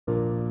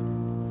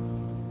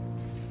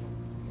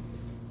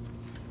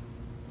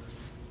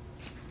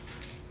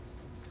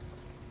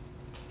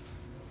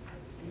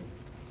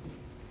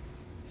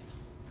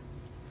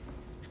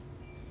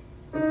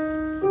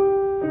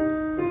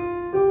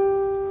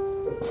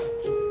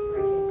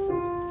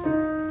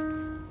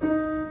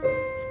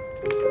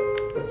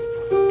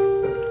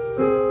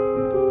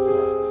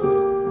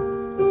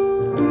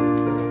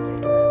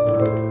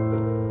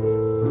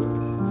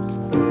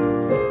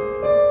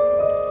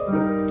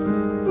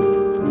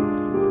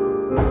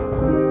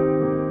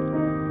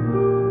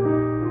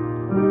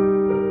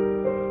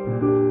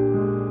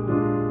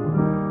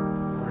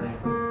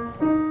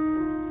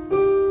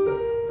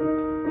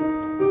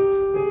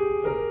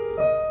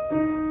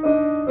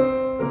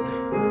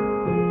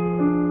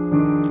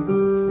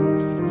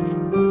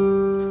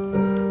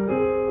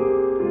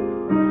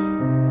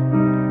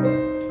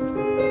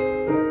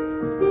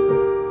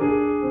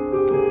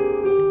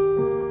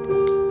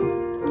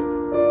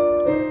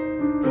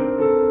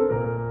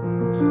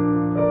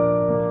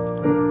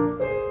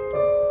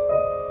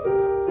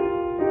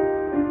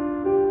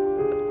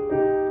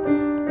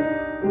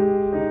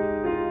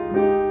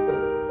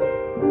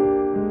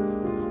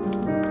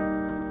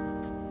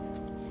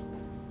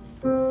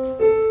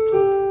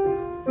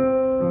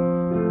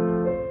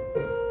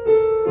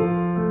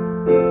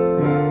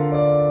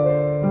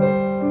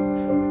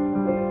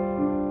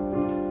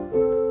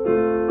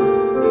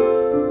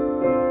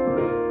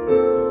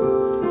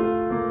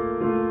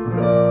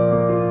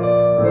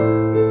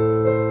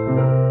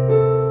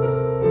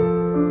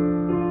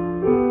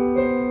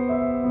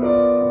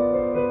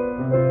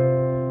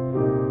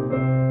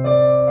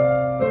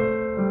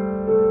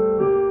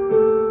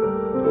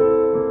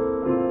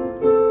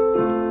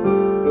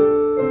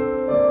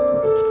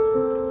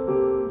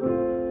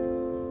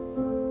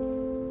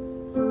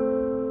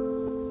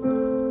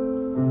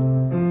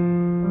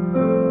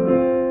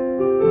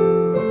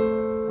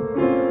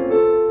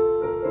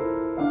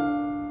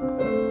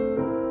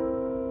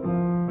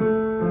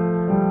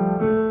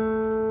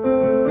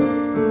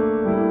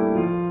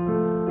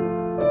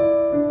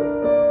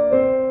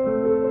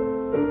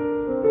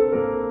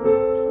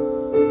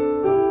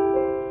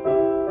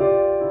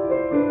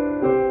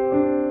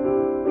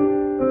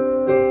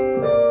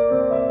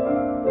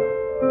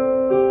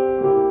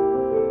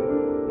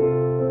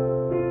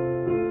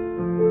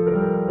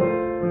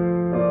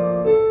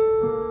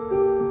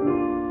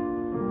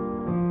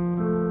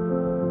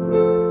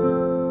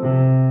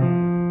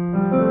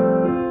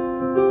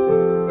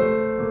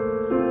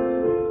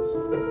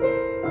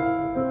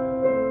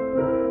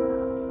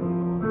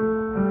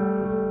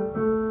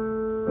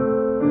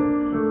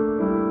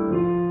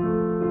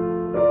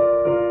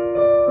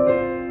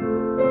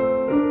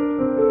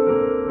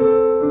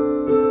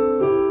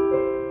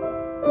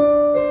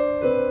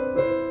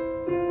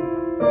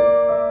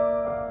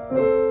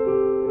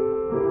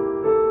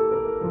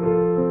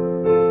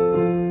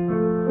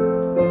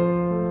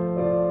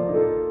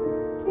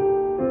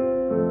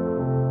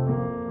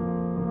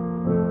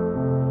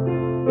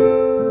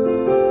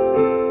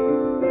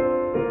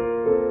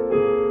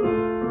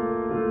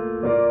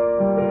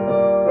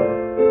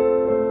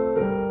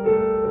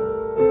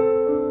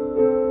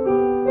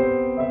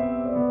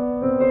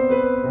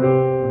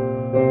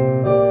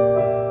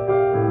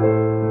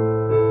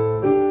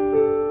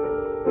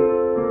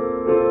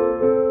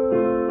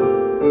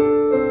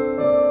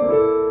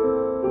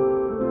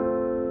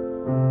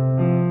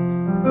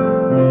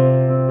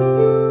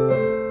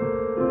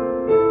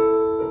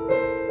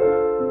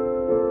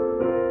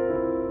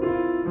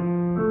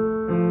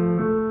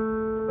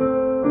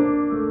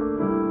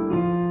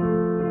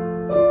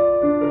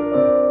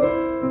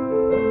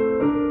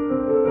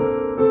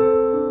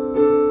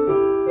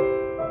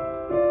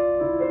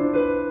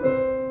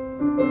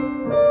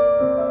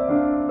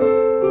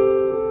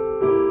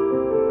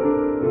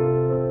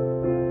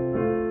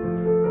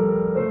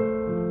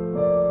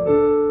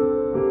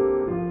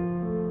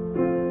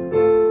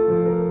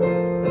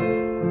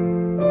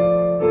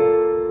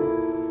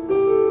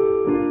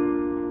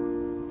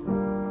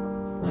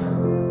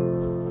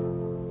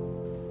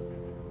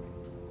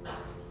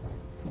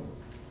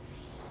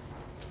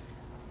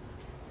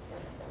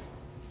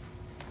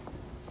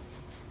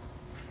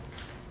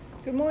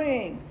Good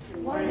morning.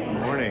 Good morning.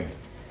 Good morning.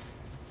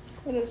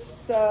 Let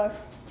us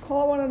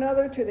call one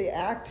another to the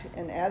act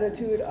and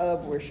attitude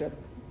of worship.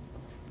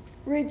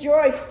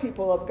 Rejoice,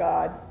 people of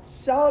God.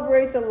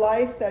 Celebrate the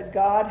life that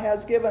God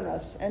has given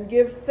us and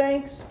give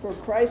thanks for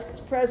Christ's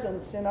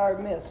presence in our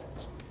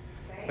midst.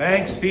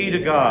 Thanks be to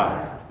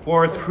God,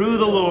 for through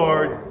the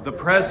Lord the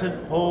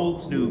present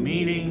holds new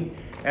meaning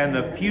and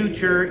the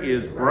future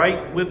is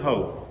bright with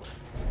hope.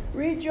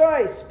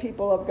 Rejoice,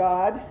 people of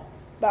God.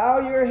 Bow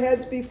your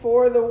heads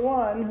before the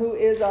one who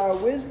is our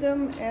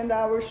wisdom and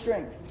our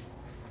strength.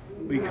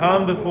 We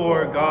come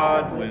before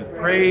God with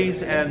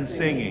praise and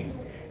singing,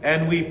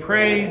 and we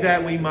pray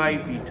that we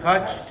might be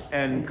touched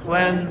and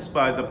cleansed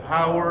by the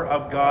power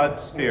of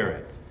God's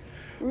Spirit.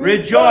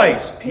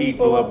 Rejoice,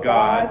 people of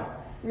God.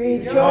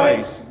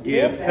 Rejoice,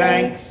 give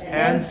thanks,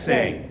 and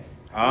sing.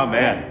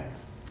 Amen.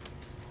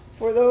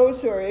 For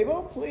those who are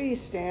able,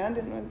 please stand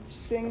and let's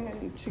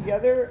sing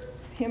together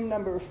hymn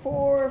number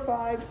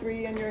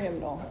 453 in your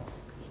hymnal.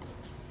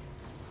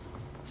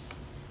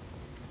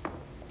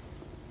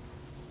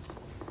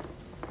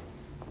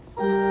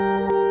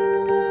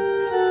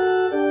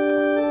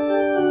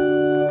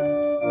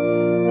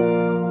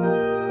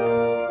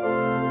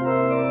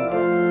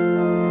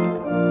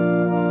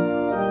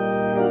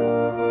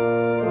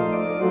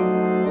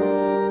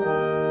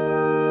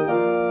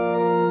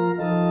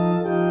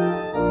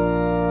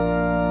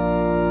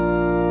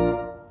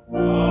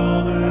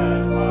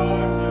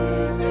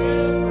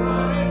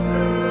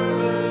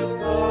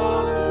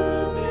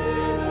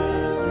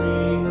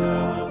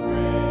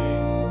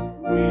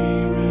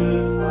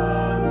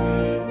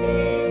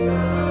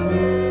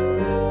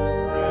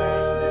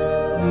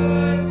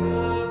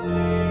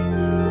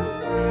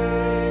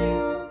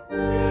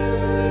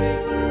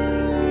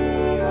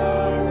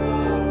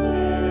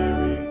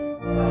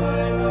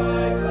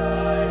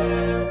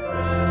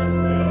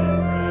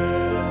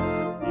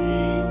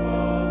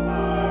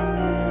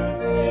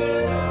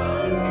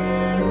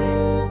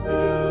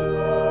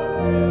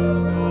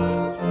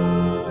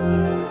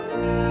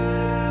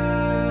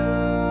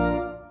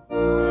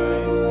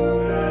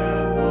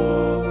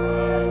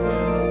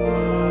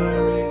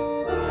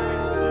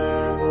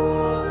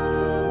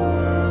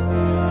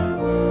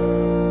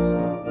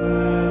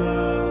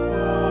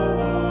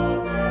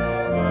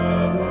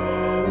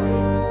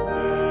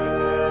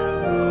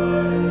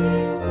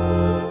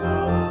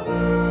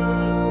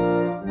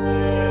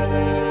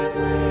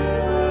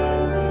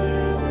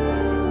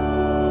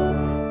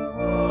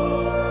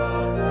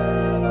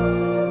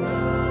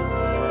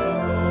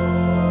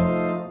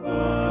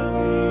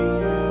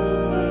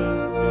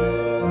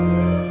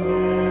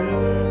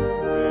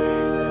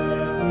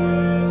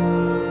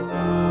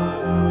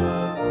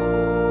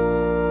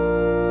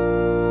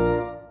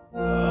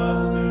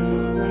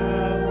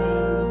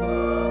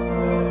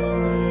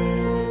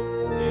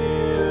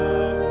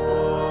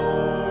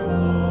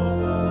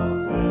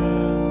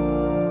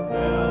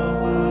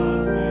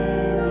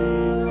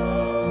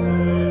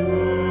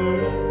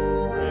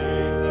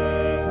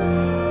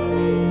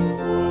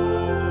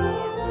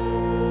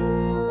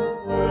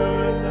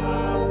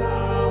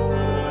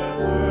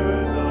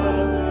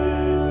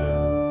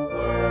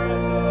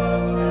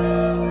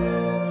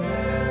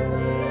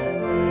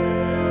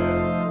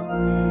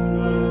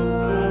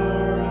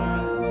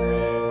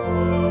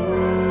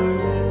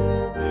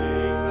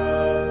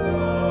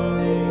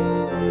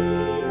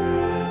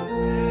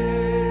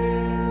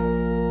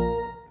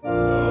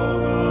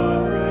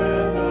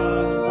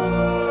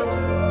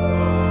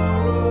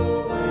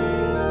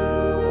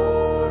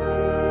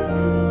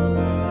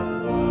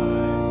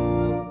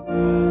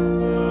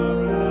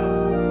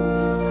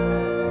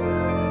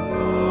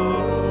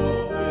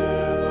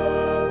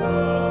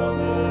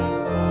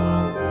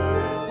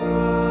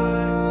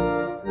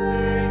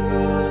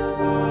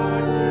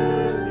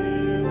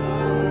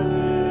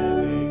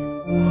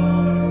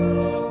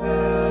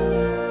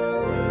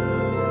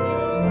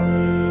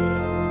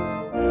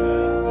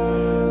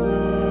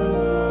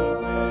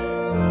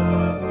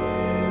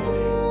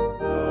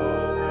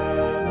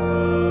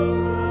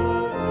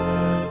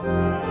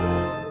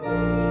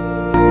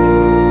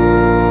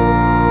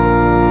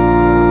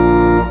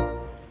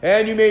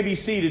 And you may be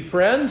seated,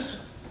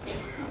 friends.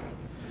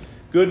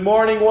 Good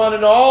morning, one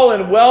and all,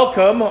 and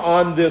welcome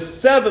on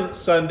this seventh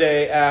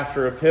Sunday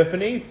after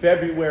Epiphany,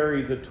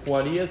 February the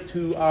 20th,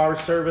 to our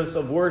service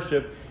of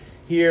worship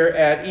here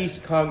at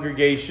East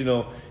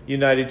Congregational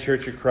United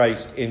Church of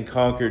Christ in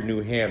Concord,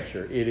 New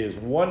Hampshire. It is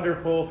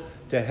wonderful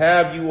to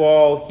have you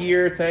all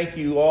here. Thank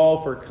you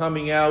all for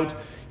coming out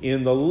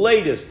in the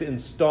latest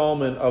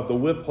installment of the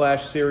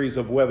Whiplash series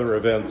of weather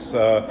events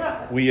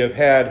we have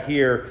had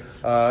here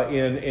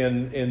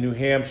in New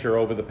Hampshire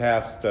over the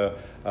past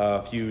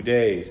few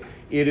days.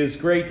 It is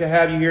great to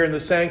have you here in the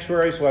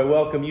sanctuary, so I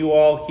welcome you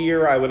all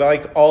here. I would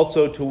like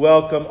also to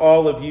welcome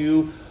all of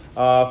you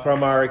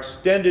from our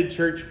extended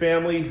church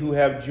family who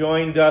have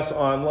joined us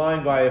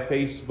online via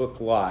Facebook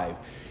Live.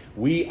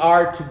 We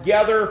are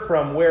together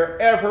from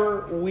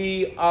wherever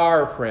we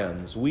are,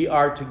 friends. We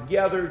are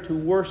together to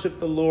worship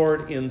the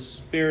Lord in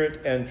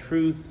spirit and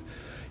truth.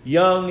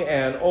 young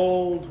and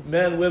old,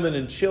 men, women,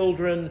 and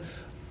children,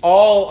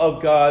 all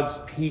of God's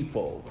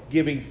people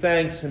giving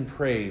thanks and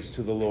praise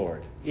to the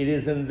Lord. It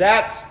is in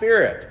that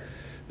spirit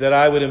that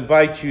I would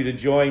invite you to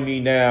join me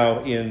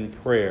now in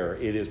prayer.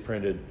 It is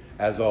printed,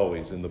 as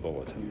always, in the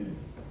bulletin.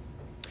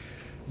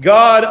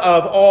 God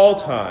of all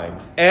time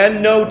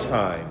and no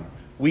time,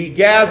 we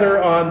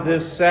gather on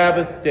this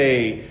Sabbath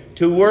day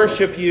to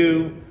worship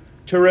you,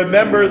 to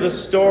remember the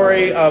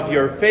story of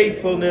your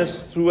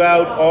faithfulness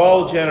throughout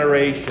all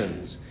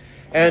generations,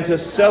 and to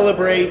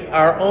celebrate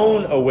our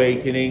own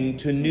awakening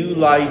to new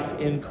life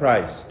in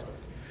Christ.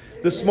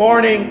 This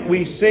morning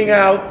we sing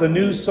out the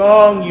new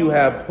song you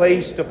have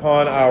placed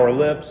upon our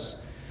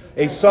lips,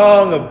 a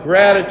song of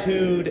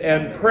gratitude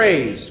and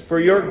praise for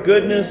your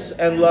goodness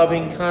and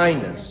loving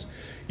kindness,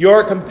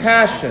 your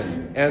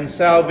compassion and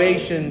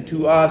salvation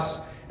to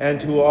us and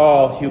to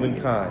all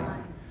humankind.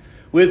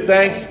 With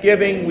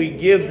thanksgiving, we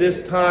give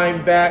this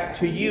time back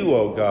to you,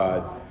 O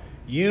God,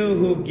 you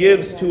who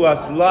gives to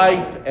us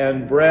life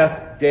and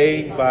breath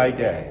day by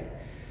day.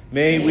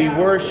 May we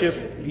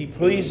worship be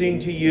pleasing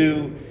to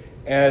you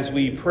as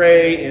we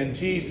pray in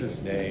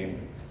Jesus'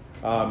 name.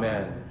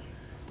 Amen.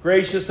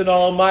 Gracious and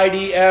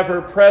almighty,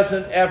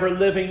 ever-present,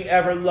 ever-living,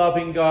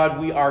 ever-loving God,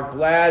 we are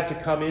glad to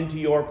come into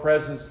your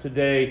presence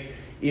today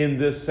in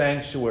this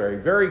sanctuary.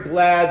 Very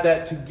glad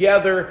that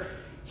together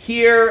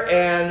here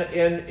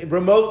and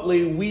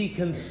remotely we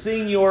can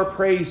sing your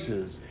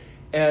praises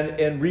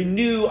and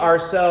renew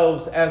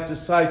ourselves as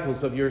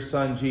disciples of your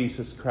Son,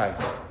 Jesus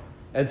Christ.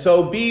 And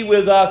so be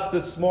with us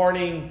this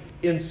morning,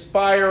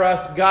 inspire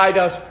us, guide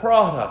us,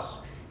 prod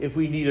us if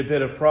we need a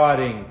bit of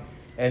prodding,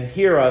 and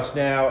hear us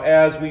now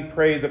as we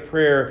pray the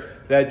prayer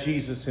that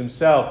Jesus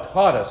himself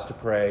taught us to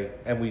pray,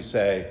 and we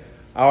say,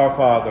 Our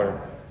Father,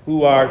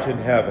 who art in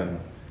heaven,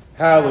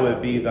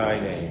 hallowed be thy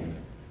name.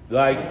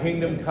 Thy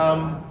kingdom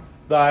come,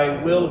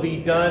 thy will be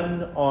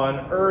done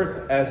on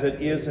earth as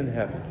it is in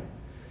heaven.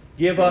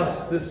 Give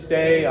us this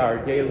day our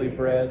daily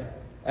bread,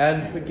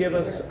 and forgive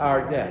us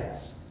our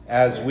debts,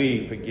 as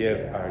we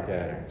forgive our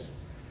debtors.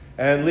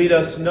 And lead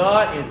us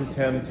not into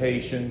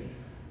temptation,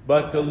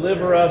 but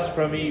deliver us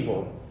from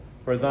evil.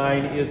 For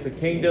thine is the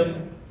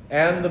kingdom,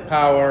 and the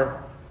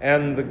power,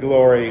 and the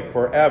glory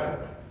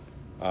forever.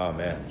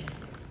 Amen.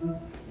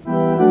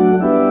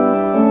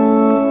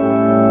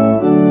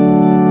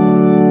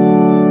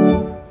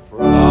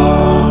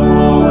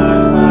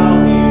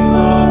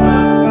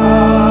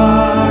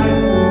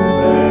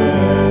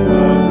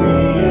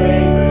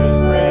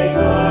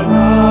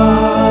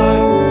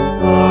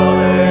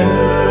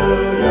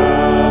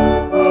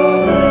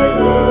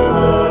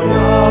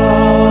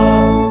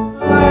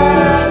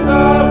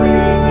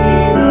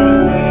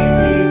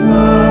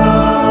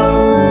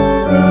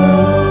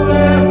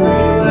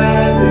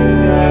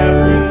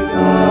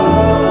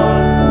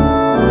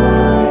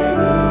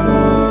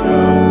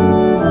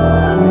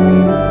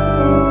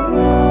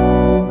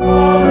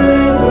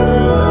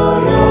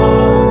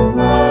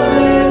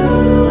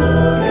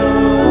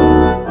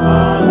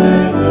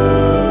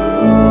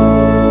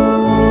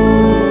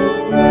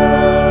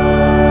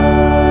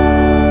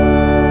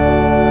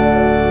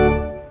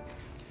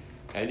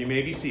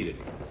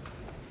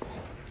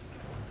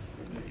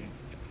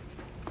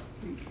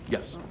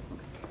 Yes.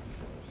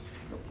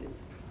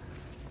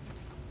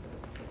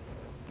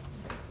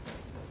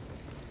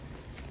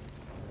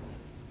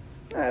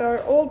 All right,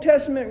 our Old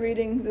Testament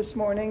reading this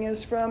morning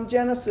is from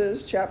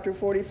Genesis chapter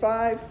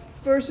 45,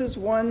 verses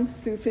 1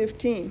 through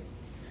 15,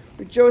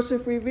 where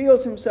Joseph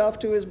reveals himself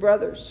to his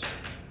brothers.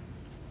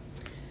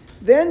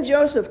 Then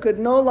Joseph could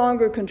no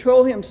longer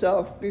control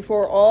himself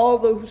before all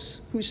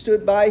those who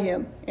stood by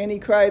him, and he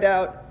cried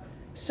out,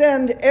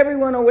 "Send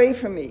everyone away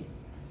from me."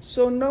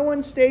 So no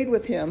one stayed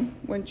with him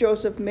when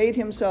Joseph made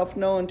himself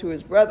known to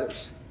his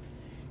brothers.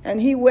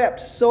 And he wept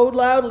so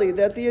loudly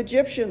that the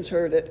Egyptians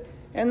heard it,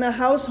 and the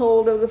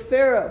household of the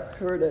Pharaoh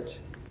heard it.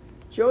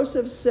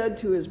 Joseph said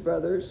to his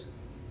brothers,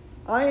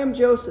 "I am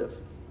Joseph.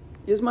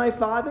 Is my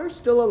father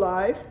still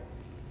alive?"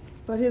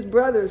 But his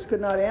brothers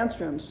could not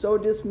answer him, so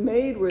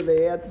dismayed were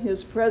they at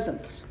his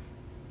presence.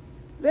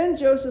 Then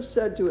Joseph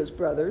said to his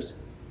brothers,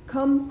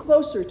 "Come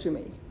closer to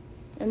me."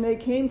 And they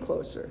came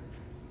closer.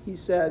 He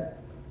said,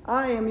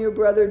 "I am your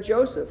brother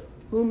Joseph,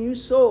 whom you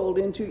sold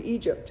into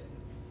Egypt.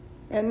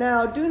 And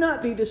now do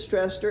not be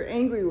distressed or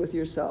angry with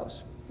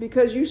yourselves,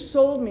 because you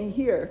sold me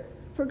here,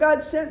 for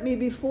God sent me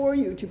before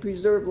you to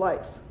preserve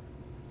life.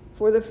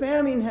 For the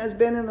famine has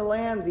been in the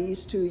land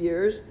these 2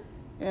 years,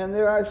 and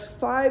there are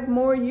 5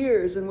 more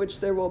years in which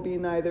there will be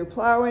neither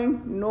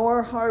plowing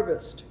nor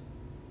harvest.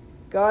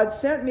 God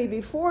sent me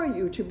before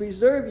you to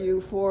preserve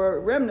you for a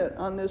remnant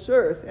on this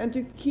earth, and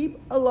to keep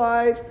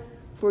alive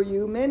for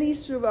you many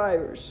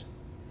survivors.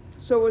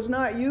 So it was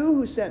not you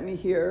who sent me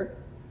here,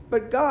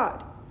 but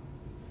God.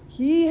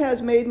 He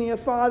has made me a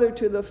father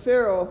to the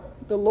Pharaoh,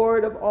 the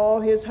lord of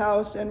all his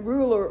house, and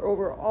ruler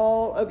over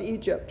all of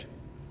Egypt.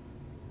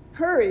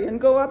 Hurry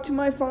and go up to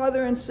my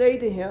father and say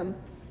to him,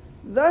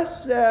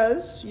 'Thus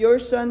says your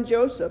son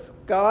Joseph,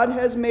 God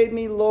has made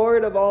me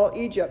lord of all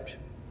Egypt.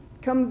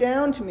 Come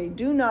down to me,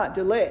 do not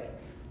delay,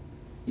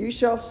 You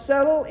shall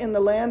settle in the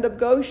land of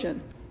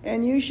Goshen,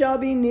 and you shall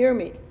be near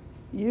me,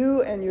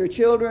 you and your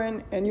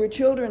children and your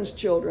children's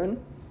children,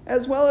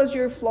 as well as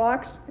your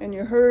flocks and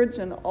your herds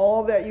and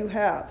all that you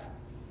have.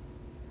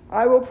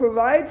 I will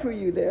provide for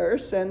you there,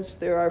 since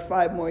there are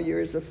 5 more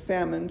years of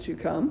famine to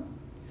come,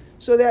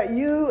 so that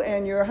you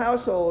and your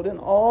household and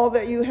all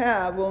that you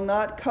have will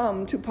not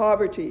come to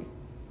poverty.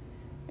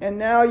 And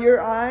now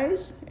your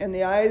eyes and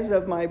the eyes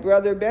of my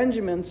brother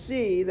Benjamin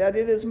see that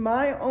it is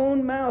my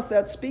own mouth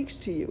that speaks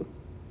to you.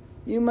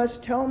 You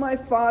must tell my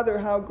father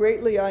how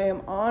greatly I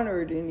am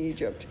honored in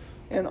Egypt,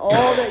 and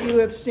all that you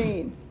have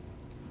seen.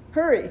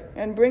 Hurry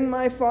and bring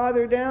my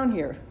father down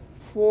here.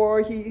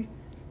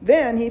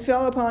 Then he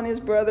fell upon his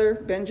brother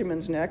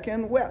Benjamin's neck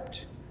and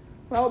wept,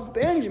 while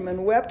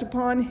Benjamin wept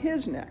upon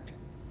his neck.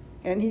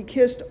 And he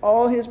kissed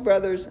all his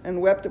brothers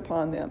and wept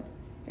upon them.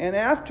 And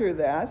after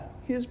that,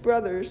 his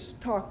brothers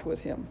talked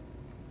with him.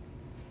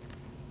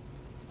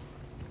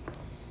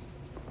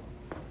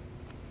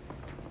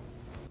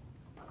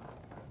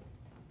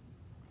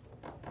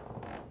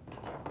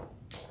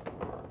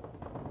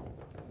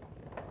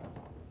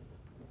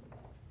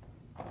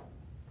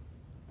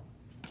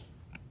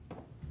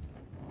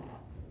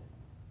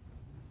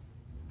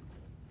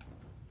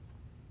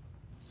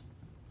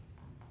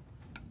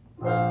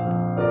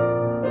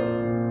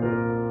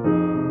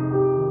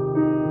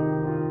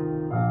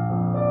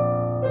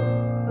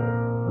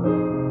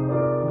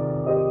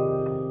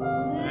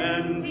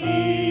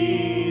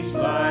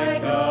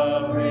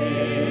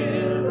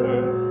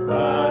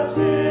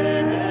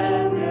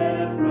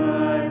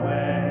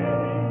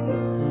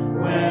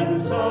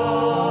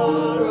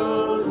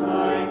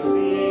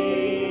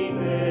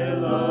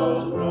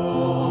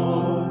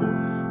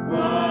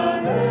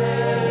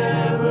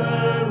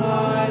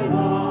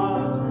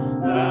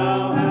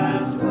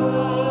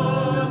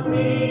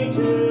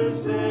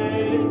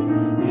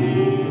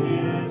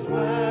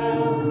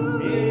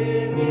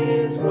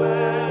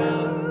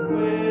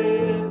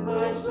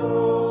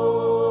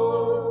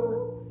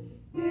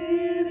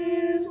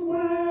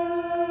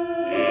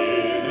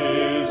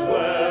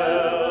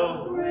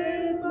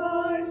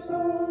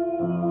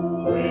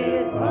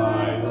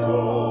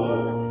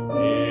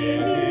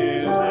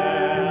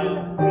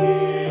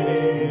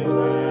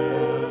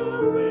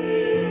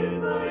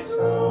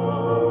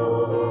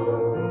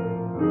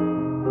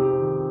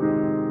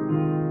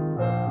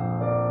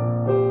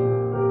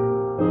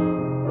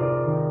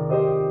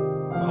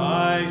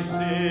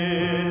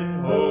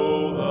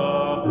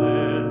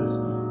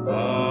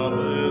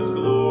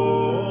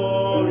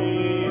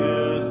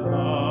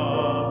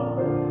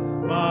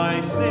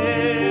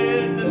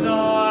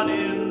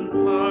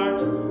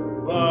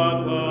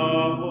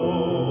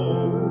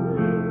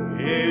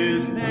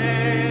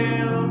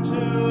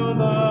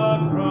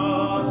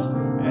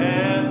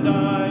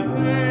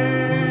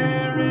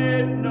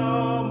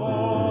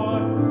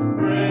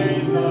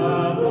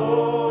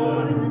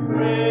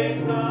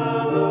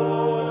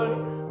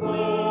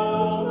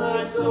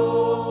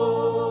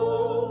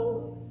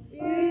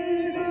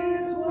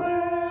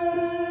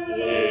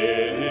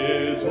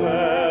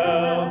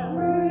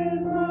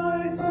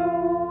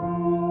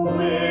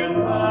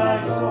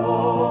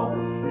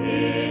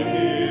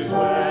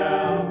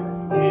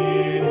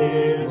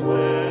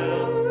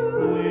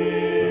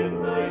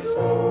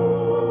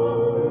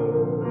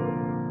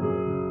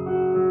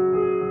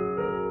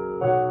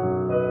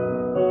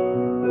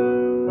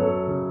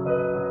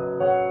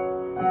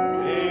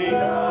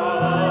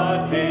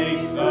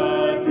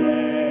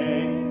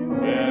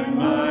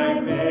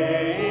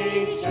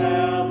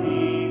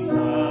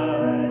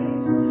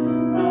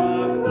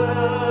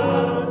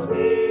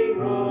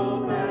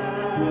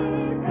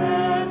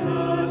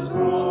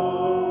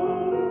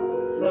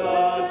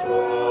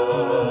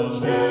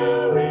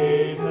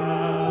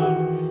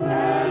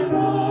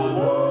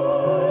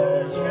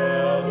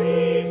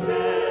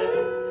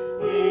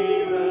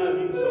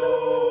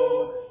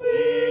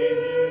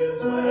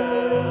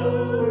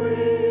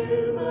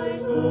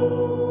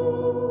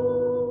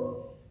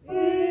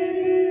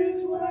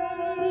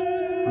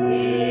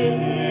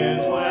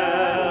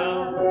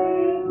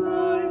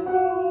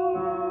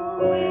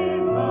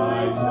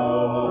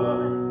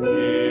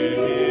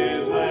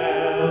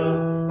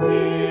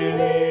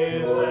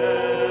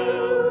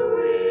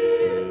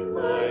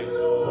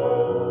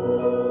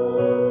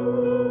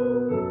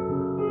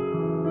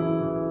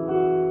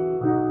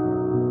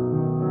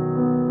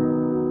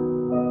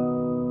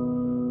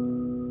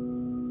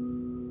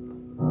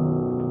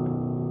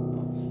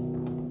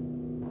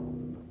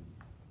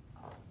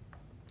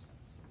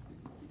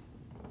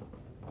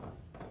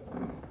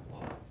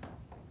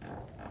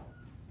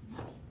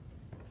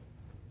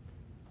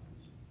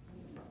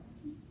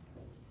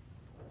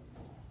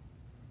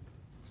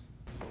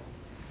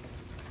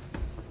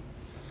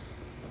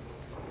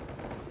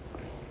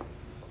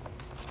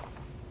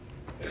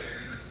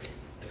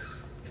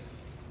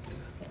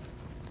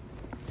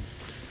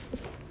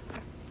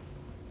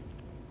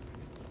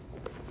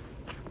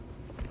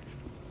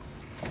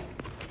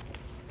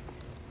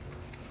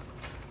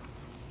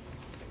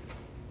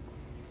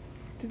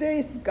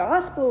 Today's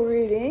gospel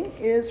reading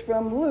is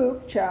from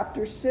Luke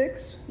chapter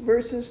 6,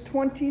 verses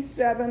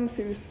 27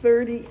 through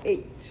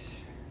 38.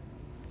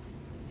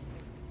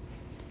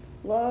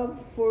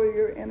 Love for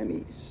your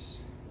enemies.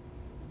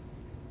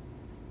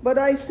 But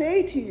I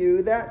say to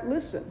you that,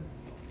 listen,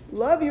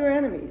 love your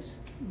enemies,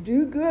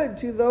 do good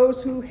to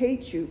those who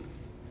hate you,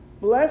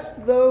 bless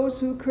those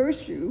who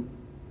curse you,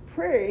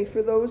 pray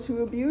for those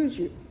who abuse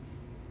you.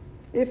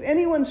 If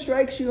anyone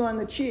strikes you on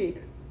the cheek,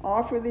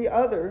 offer the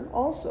other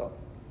also.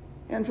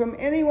 And from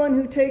anyone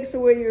who takes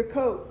away your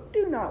coat,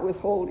 do not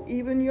withhold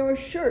even your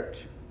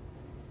shirt.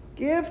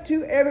 Give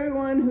to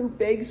everyone who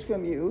begs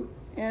from you,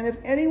 and if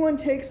anyone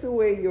takes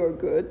away your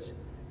goods,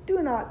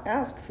 do not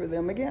ask for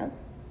them again.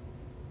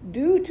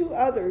 Do to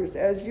others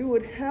as you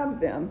would have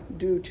them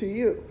do to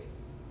you.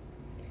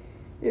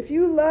 If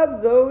you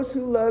love those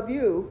who love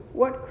you,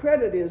 what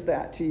credit is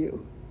that to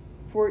you?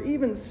 For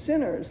even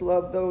sinners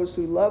love those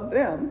who love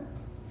them.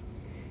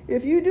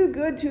 If you do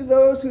good to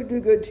those who do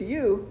good to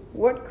you,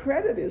 what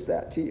credit is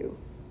that to you?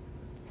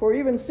 For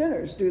even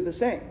sinners do the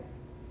same.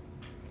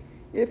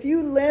 If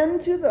you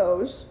lend to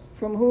those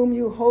from whom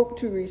you hope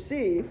to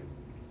receive,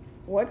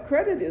 what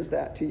credit is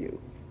that to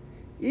you?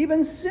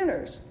 Even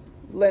sinners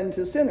lend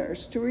to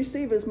sinners to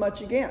receive as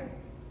much again.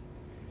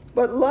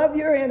 But love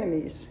your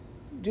enemies,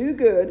 do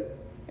good,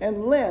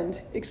 and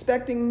lend,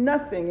 expecting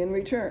nothing in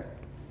return.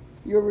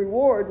 Your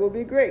reward will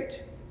be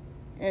great,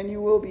 and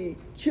you will be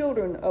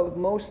children of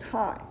Most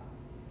High.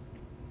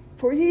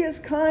 For he is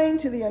kind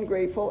to the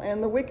ungrateful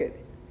and the wicked.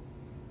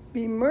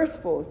 Be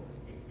merciful,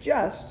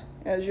 just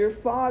as your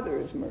Father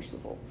is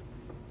merciful.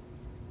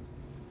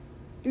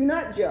 Do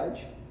not judge,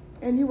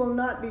 and you will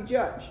not be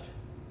judged.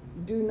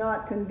 Do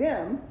not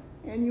condemn,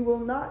 and you will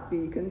not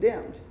be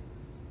condemned.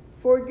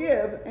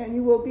 Forgive, and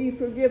you will be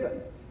forgiven.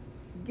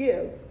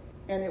 Give,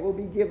 and it will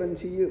be given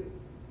to you.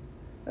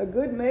 A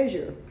good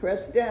measure,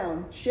 pressed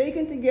down,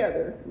 shaken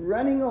together,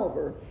 running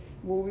over,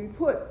 will be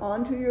put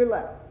onto your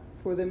lap.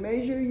 For the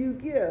measure you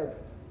give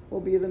will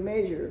be the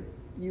measure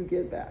you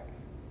give back.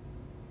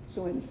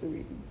 So ends the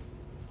reading.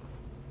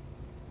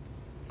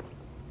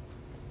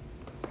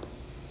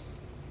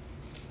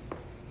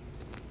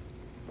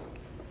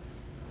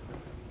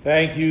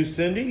 Thank you,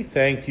 Cindy.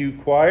 Thank you,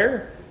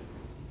 choir.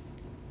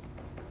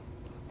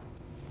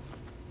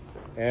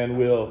 And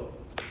will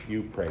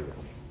you pray with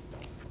me?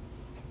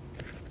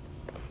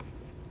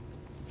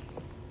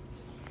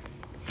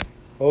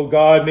 Oh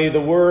God, may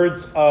the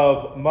words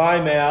of my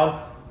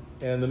mouth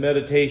and the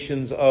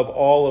meditations of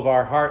all of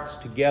our hearts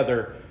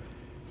together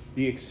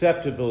be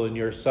acceptable in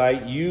your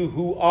sight, you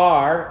who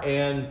are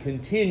and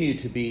continue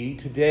to be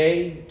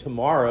today,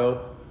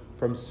 tomorrow,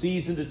 from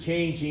season to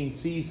changing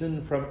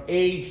season, from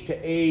age to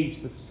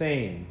age the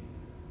same,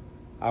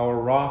 our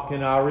rock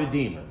and our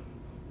redeemer.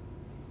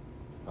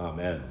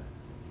 Amen.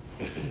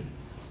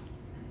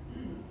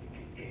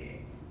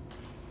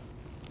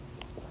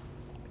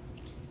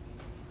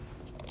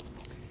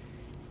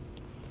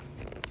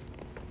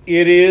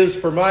 It is,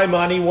 for my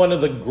money, one of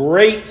the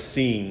great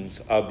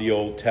scenes of the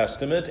Old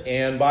Testament.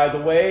 And by the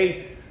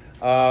way,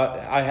 it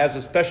has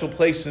a special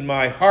place in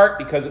my heart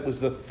because it was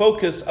the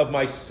focus of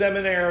my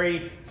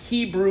seminary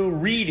Hebrew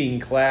reading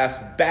class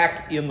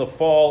back in the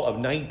fall of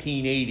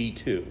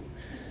 1982.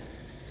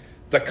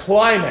 The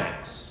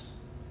climax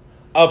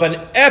of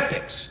an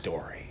epic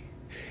story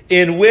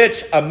in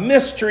which a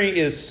mystery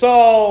is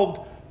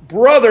solved,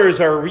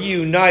 brothers are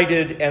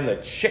reunited, and the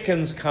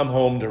chickens come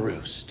home to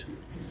roost.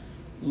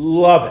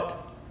 Love it.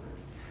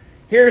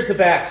 Here's the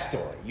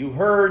backstory. You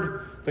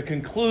heard the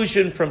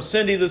conclusion from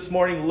Cindy this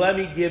morning. Let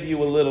me give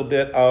you a little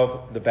bit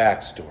of the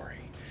backstory.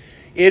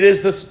 It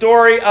is the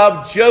story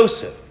of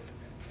Joseph,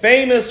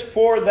 famous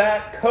for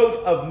that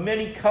coat of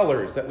many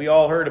colors that we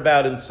all heard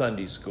about in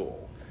Sunday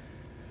school,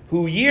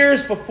 who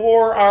years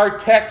before our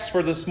text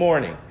for this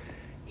morning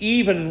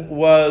even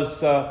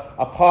was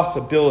a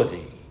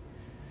possibility.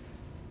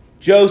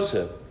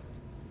 Joseph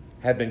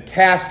had been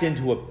cast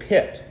into a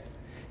pit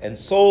and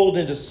sold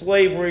into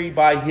slavery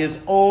by his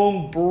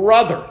own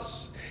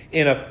brothers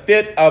in a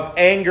fit of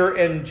anger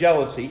and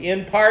jealousy,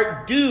 in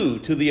part due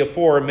to the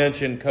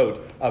aforementioned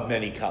coat of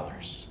many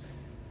colors.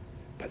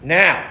 But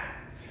now,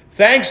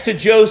 thanks to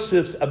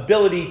Joseph's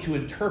ability to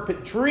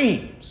interpret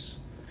dreams,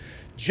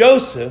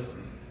 Joseph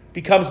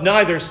becomes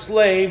neither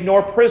slave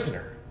nor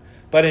prisoner,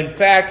 but in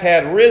fact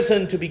had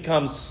risen to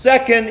become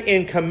second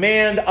in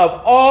command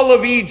of all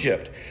of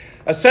Egypt,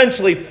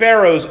 essentially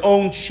Pharaoh's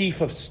own chief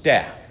of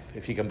staff,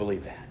 if you can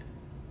believe that.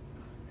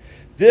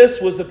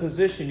 This was a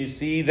position, you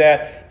see,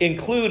 that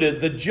included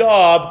the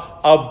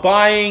job of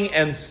buying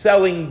and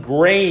selling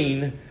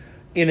grain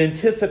in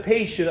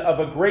anticipation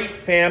of a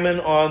great famine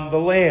on the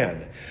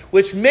land,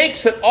 which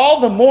makes it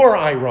all the more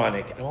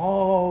ironic and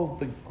all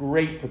the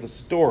great for the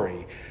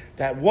story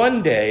that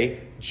one day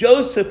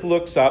Joseph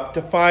looks up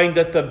to find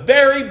that the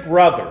very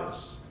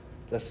brothers,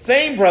 the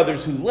same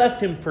brothers who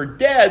left him for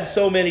dead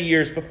so many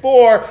years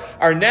before,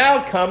 are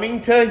now coming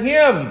to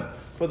him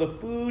for the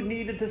food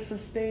needed to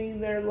sustain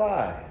their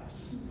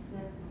lives.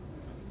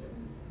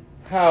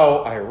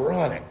 How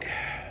ironic.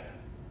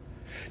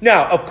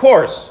 Now, of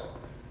course,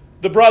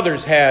 the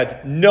brothers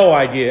had no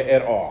idea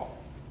at all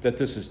that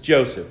this is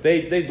Joseph.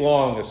 They'd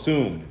long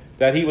assumed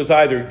that he was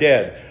either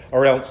dead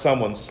or else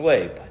someone's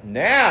slave. But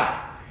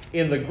now,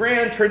 in the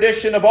grand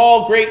tradition of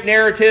all great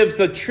narratives,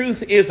 the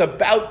truth is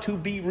about to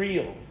be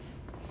real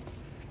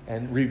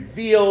and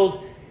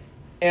revealed.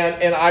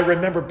 And I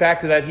remember back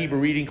to that Hebrew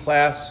reading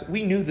class,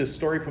 we knew this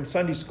story from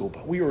Sunday school,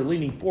 but we were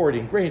leaning forward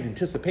in great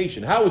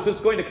anticipation. How is this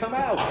going to come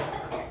out?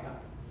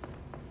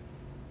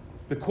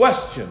 The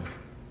question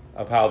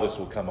of how this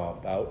will come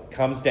about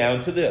comes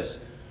down to this.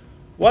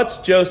 What's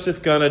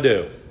Joseph going to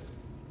do?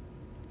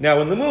 Now,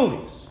 in the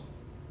movies,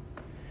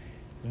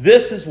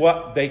 this is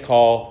what they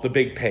call the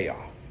big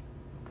payoff.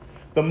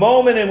 The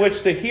moment in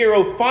which the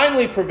hero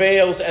finally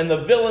prevails and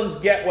the villains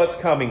get what's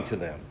coming to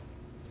them.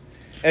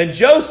 And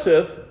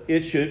Joseph,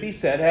 it should be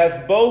said,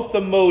 has both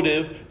the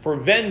motive for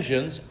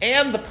vengeance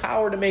and the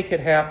power to make it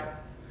happen.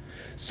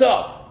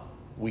 So,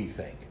 we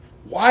think,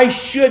 why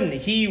shouldn't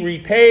he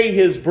repay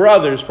his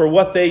brothers for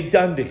what they've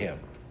done to him?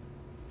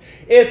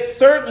 It's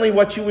certainly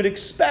what you would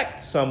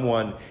expect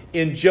someone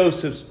in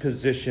Joseph's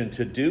position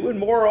to do. And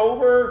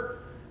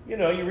moreover, you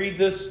read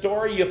this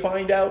story, you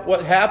find out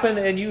what happened,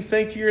 and you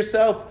think to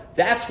yourself,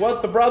 that's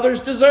what the brothers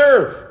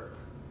deserve.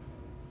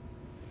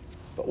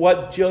 But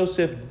what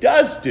Joseph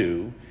does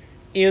do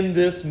in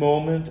this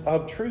moment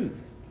of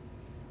truth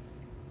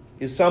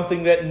is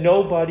something that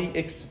nobody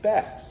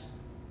expects.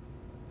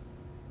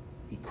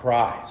 He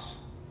cries.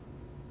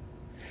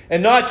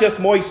 And not just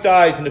moist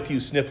eyes and a few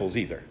sniffles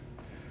either.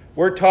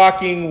 We're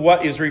talking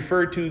what is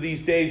referred to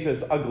these days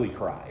as ugly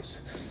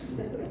cries.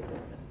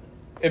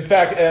 In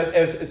fact,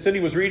 as Cindy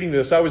was reading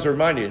this, I was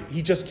reminded,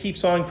 he just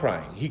keeps on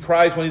crying. He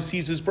cries when he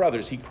sees his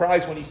brothers. He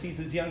cries when he sees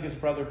his youngest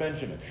brother,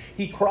 Benjamin.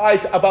 He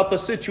cries about the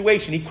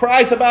situation. He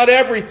cries about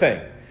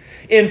everything.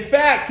 In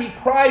fact, he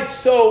cried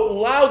so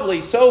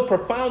loudly, so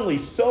profoundly,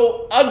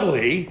 so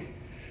ugly,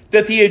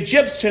 that the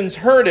Egyptians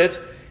heard it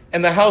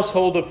and the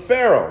household of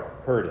Pharaoh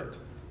heard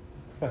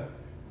it.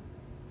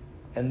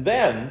 And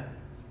then,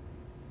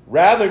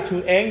 rather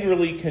to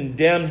angrily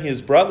condemn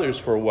his brothers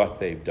for what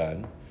they've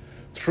done,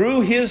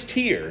 through his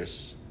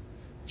tears,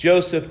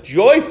 Joseph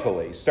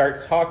joyfully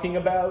starts talking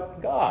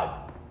about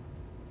God.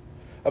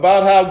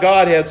 About how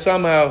God had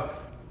somehow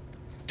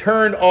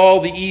turned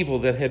all the evil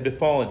that had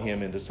befallen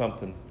him into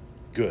something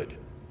good.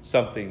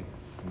 Something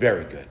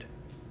very good.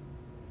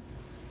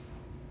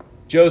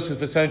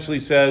 Joseph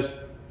essentially says,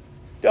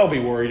 don't be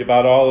worried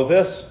about all of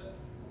this.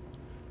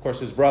 Of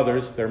course, his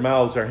brothers, their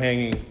mouths are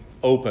hanging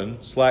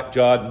open,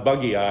 slack-jawed and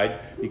buggy-eyed,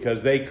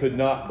 because they could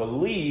not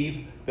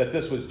believe that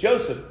this was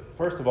Joseph,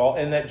 first of all,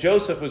 and that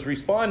Joseph was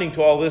responding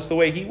to all this the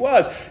way he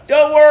was.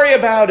 Don't worry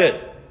about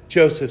it,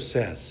 Joseph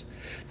says.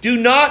 Do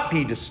not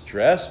be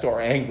distressed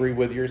or angry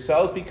with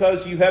yourselves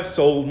because you have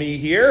sold me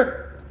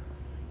here.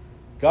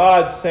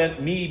 God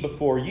sent me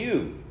before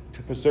you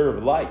to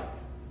preserve life.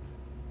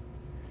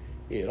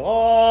 It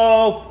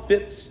all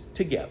fits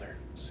together,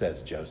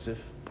 says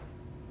Joseph.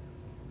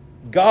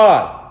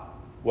 God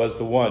was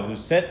the one who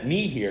sent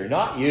me here,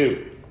 not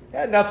you. It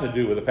had nothing to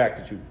do with the fact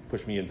that you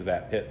pushed me into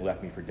that pit and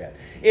left me for dead.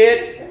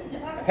 It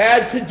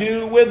had to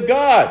do with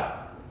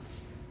God.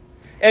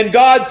 And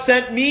God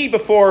sent me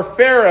before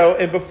Pharaoh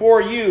and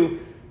before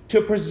you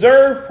to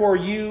preserve for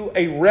you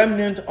a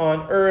remnant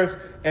on earth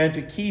and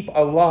to keep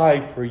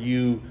alive for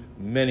you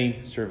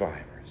many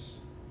survivors.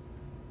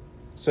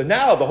 So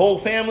now the whole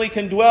family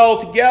can dwell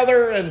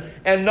together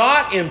and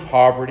not in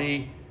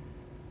poverty,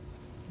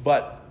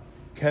 but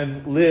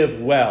can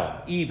live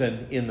well,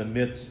 even in the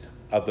midst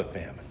of the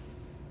famine.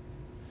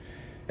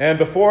 And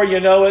before you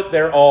know it,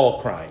 they're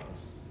all crying.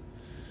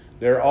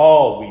 They're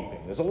all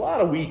weeping. There's a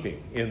lot of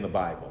weeping in the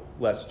Bible,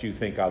 lest you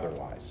think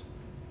otherwise.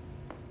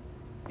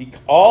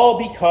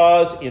 All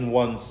because in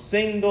one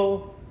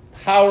single,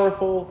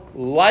 powerful,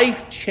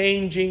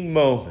 life-changing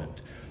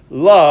moment,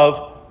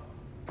 love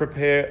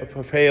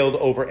prevailed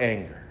over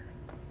anger.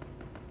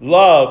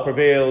 Love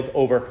prevailed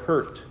over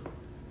hurt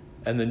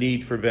and the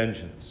need for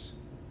vengeance.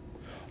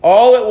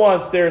 All at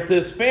once, there's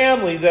this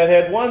family that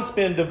had once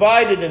been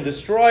divided and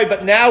destroyed,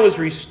 but now is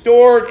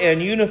restored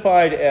and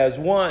unified as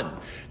one.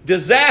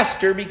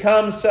 Disaster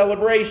becomes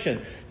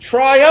celebration.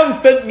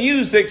 Triumphant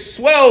music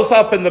swells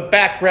up in the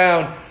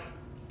background.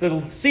 The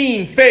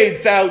scene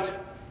fades out.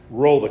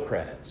 Roll the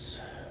credits.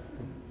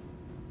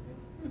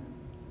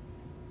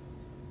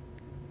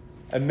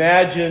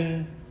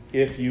 Imagine,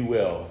 if you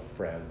will,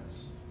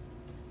 friends,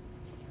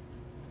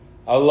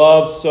 a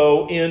love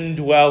so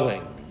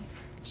indwelling,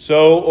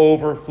 so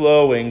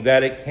overflowing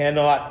that it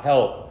cannot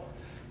help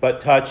but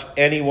touch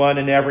anyone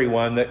and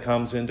everyone that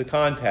comes into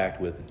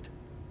contact with it.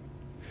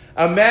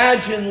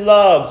 Imagine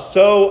love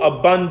so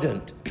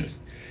abundant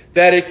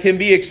that it can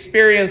be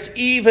experienced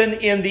even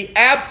in the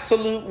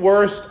absolute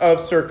worst of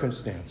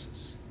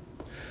circumstances.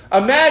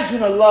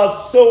 Imagine a love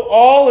so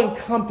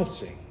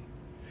all-encompassing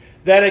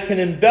that it can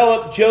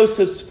envelop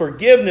Joseph's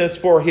forgiveness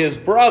for his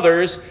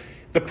brothers,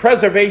 the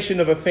preservation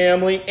of a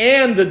family,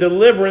 and the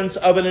deliverance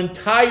of an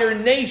entire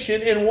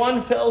nation in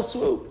one fell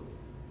swoop.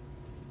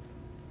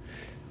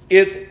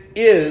 It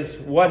is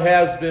what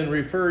has been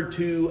referred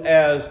to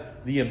as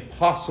the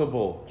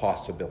impossible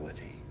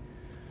possibility.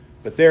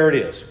 But there it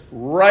is,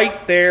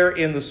 right there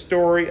in the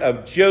story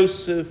of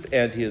Joseph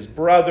and his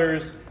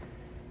brothers.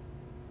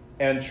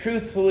 And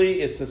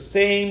truthfully, it's the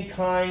same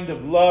kind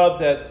of love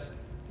that's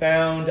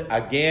found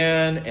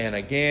again and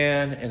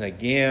again and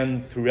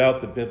again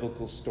throughout the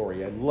biblical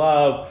story. A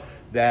love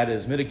that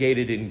is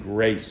mitigated in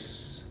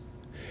grace.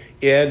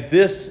 And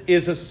this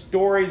is a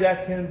story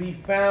that can be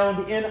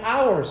found in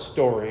our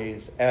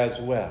stories as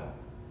well.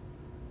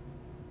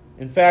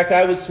 In fact,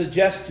 I would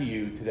suggest to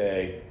you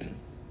today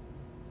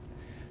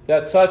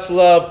that such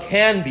love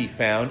can be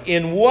found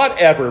in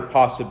whatever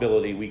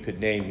possibility we could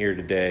name here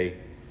today.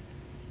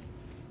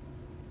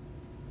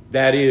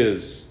 That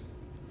is,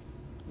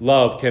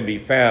 love can be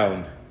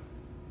found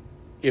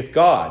if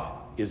God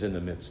is in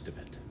the midst of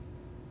it.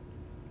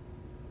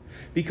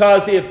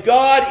 Because if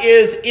God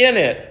is in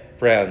it,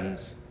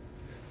 friends,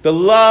 the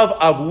love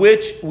of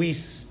which we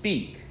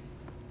speak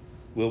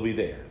will be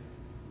there.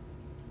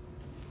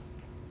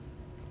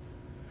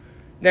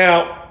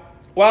 Now,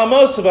 while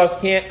most of us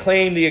can't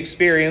claim the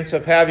experience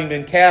of having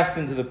been cast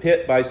into the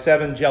pit by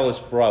 7 jealous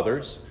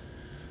brothers,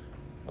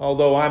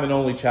 although I'm an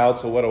only child,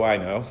 so what do I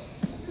know?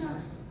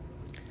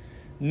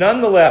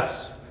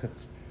 Nonetheless,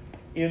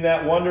 in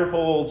that wonderful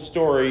old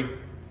story,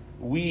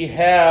 we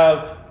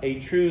have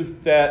a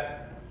truth that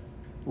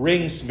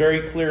rings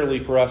very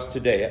clearly for us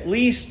today, at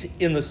least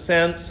in the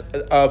sense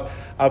of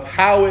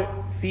how it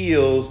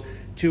feels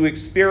to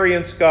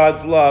experience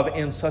God's love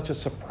in such a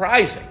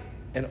surprising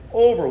and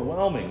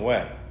overwhelming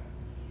way.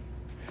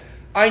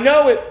 I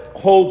know it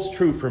holds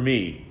true for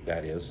me,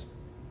 that is.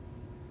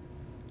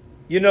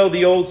 You know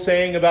the old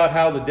saying about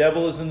how the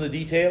devil is in the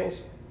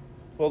details?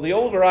 Well, the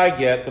older I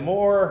get, the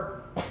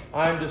more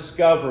I'm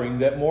discovering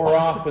that more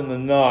often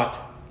than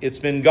not, it's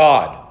been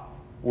God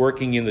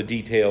working in the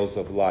details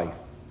of life.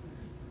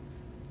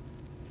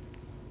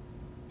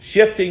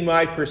 Shifting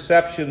my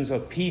perceptions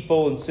of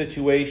people and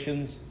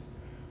situations,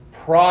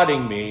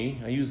 prodding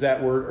me, I used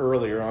that word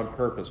earlier on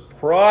purpose,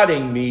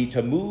 prodding me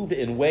to move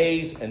in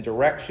ways and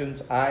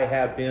directions I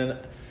have been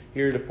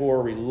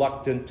heretofore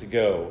reluctant to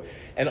go,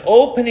 and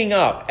opening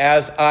up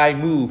as I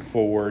move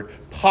forward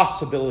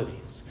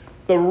possibilities,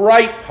 the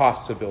right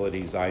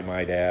possibilities, I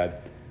might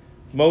add,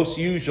 most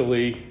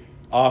usually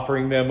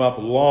offering them up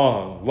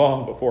long,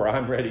 long before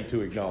I'm ready to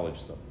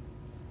acknowledge them.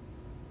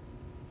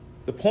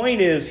 The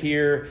point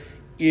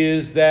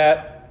is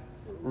that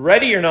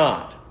ready or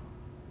not,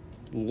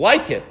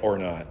 like it or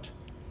not,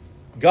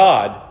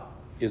 God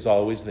is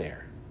always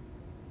there.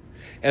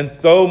 And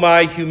though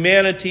my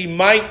humanity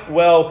might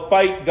well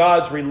fight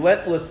God's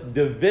relentless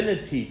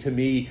divinity to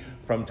me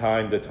from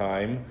time to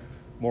time,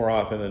 more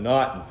often than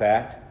not, in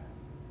fact,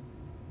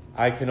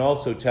 I can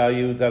also tell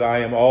you that I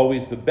am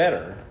always the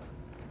better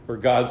for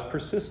God's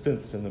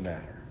persistence in the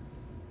matter.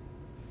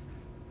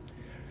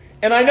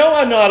 And I know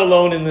I'm not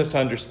alone in this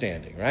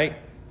understanding, right?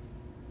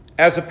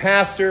 As a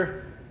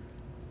pastor,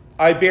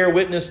 I bear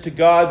witness to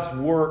God's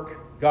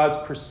work, God's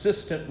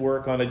persistent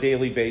work on a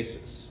daily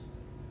basis.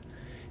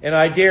 And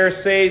I dare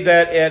say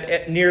that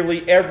at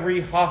nearly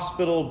every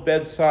hospital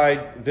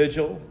bedside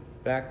vigil,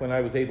 back when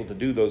I was able to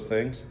do those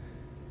things,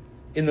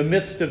 in the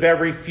midst of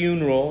every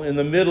funeral, in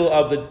the middle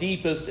of the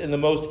deepest and the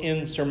most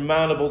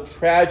insurmountable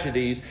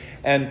tragedies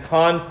and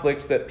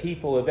conflicts that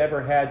people have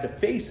ever had to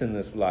face in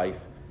this life,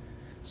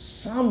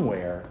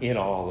 somewhere in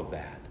all of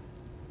that,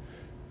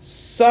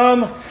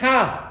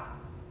 somehow,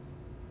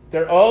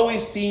 there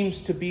always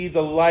seems to be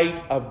the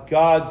light of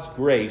God's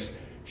grace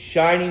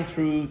shining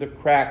through the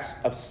cracks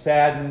of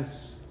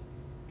sadness,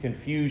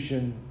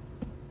 confusion,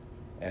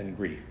 and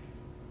grief.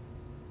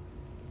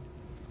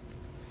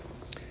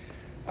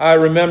 I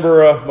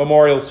remember a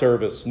memorial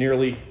service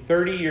nearly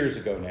 30 years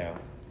ago now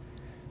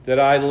that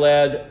I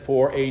led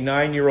for a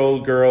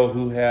 9-year-old girl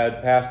who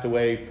had passed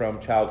away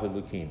from childhood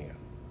leukemia.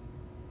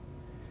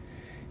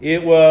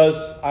 It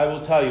was, I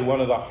will tell you, one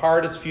of the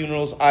hardest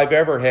funerals I've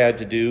ever had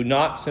to do,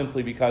 not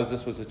simply because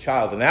this was a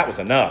child, and that was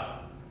enough,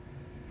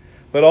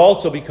 but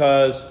also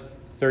because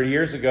 30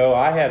 years ago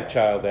I had a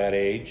child that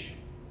age,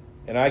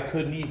 and I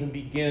couldn't even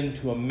begin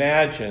to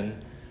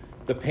imagine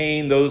the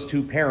pain those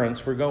two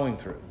parents were going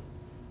through.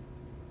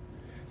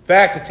 In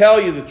fact, to tell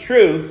you the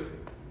truth,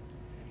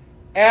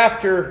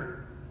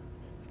 after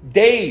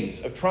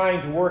days of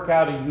trying to work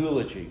out a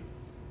eulogy,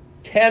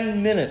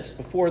 10 minutes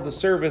before the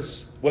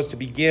service was to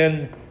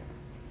begin,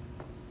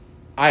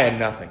 I had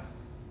nothing.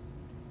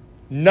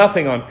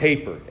 Nothing on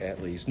paper,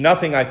 at least.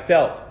 Nothing I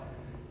felt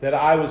that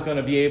I was going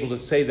to be able to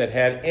say that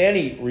had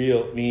any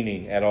real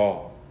meaning at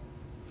all.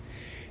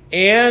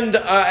 And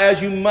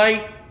as you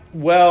might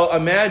well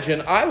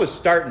imagine, I was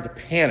starting to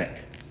panic.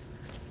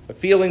 A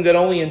feeling that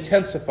only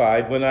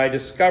intensified when I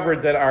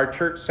discovered that our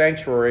church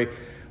sanctuary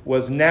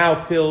was now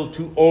filled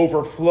to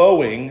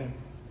overflowing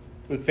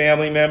with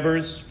family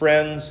members,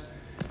 friends,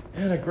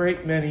 and a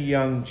great many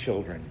young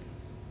children,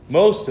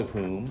 most of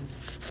whom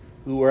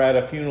who were at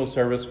a funeral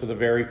service for the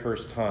very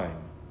first time.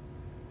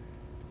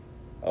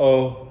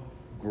 Oh,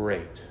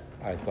 great,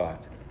 I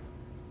thought.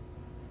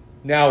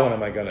 Now what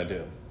am I going to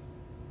do?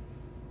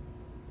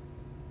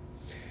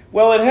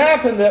 Well, it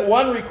happened that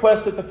one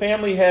request that the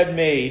family had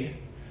made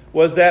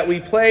was that we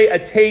play a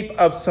tape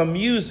of some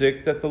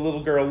music that the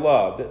little girl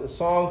loved. A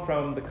song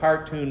from the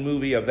cartoon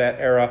movie of that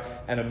era,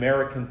 An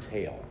American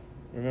Tale.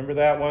 Remember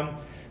that one?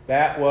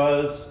 That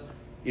was,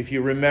 if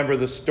you remember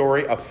the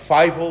story, of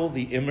Fievel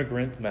the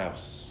Immigrant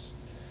Mouse.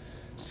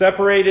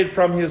 Separated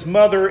from his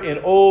mother in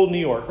old New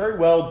York. Very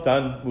well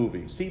done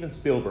movie. Steven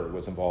Spielberg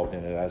was involved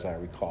in it, as I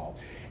recall.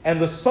 And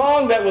the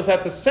song that was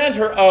at the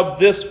center of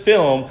this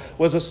film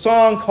was a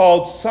song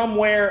called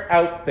Somewhere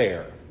Out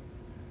There.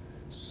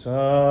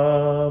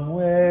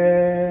 Somewhere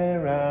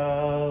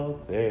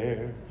out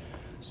there,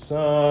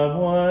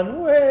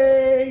 someone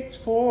waits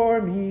for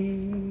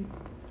me.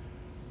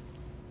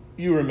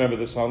 You remember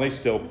the song. They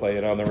still play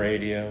it on the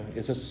radio.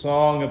 It's a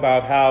song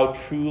about how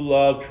true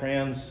love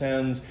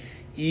transcends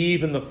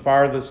even the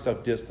farthest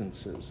of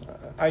distances.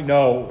 I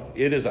know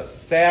it is a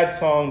sad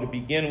song to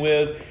begin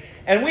with.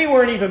 And we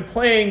weren't even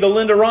playing the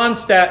Linda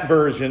Ronstadt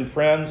version,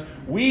 friends.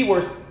 We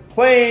were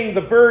playing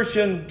the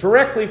version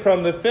directly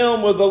from the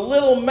film with a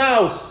little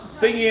mouse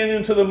singing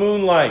into the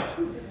moonlight.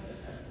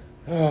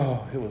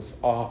 Oh, it was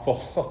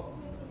awful.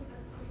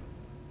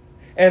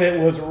 And it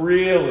was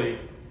really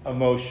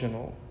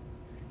emotional.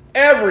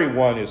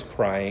 Everyone is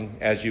crying,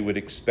 as you would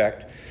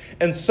expect.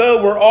 And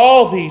so were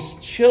all these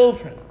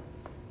children.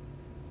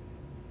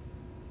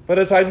 But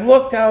as I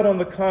looked out on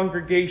the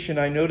congregation,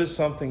 I noticed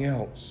something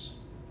else.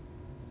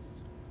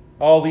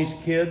 All these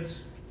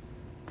kids,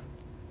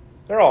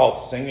 they're all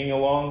singing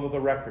along with the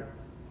record.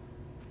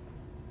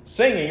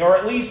 Singing, or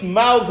at least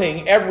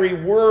mouthing every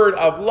word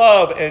of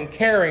love and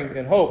caring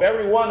and hope.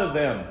 Every one of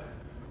them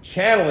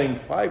channeling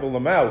Fievel the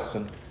Mouse.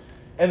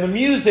 And the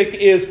music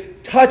is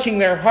touching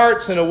their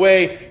hearts in a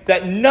way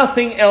that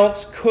nothing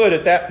else could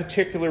at that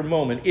particular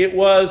moment. It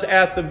was,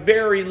 at the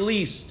very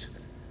least,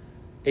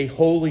 a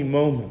holy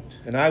moment.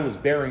 And I was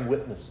bearing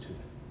witness to it.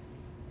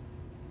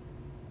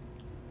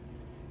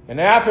 And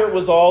after it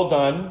was all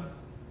done,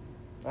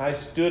 I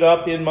stood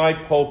up in my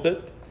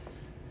pulpit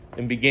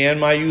and began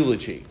my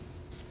eulogy.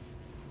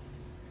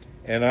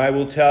 And I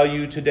will tell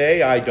you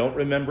today, I don't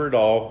remember at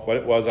all what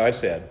it was I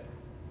said.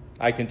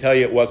 I can tell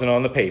you it wasn't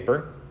on the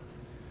paper.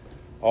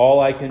 All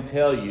I can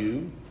tell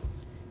you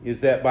is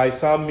that by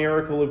some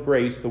miracle of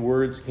grace, the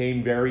words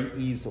came very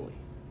easily.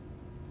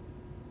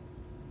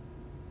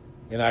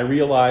 And I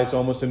realized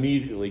almost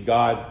immediately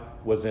God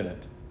was in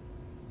it.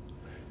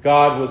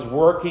 God was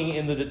working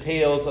in the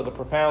details of the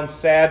profound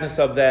sadness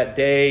of that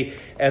day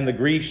and the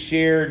grief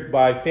shared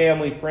by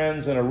family,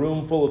 friends, and a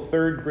room full of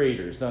third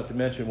graders, not to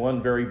mention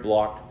one very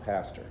blocked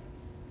pastor.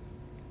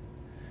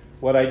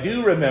 What I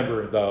do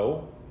remember,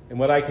 though, and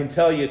what I can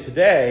tell you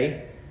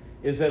today,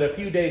 is that a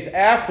few days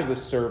after the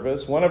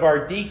service, one of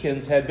our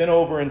deacons had been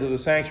over into the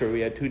sanctuary.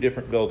 We had two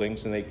different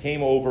buildings, and they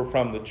came over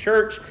from the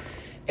church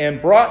and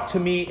brought to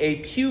me a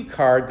pew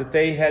card that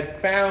they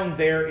had found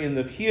there in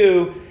the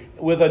pew,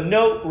 with a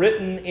note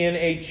written in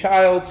a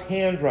child's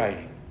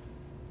handwriting.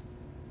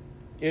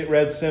 It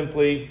read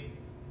simply,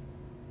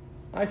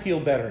 "I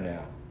feel better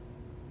now.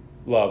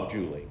 Love,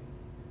 Julie."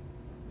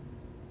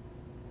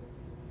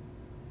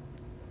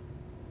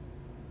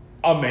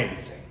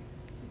 Amazing.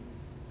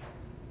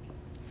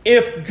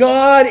 If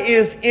God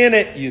is in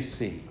it, you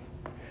see,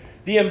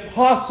 the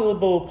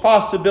impossible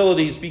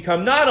possibilities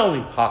become not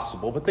only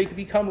possible, but they can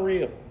become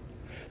real.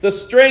 The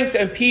strength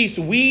and peace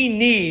we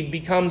need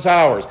becomes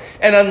ours.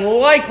 And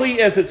unlikely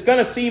as it's going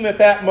to seem at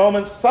that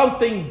moment,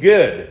 something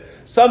good,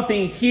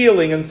 something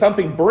healing, and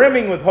something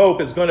brimming with hope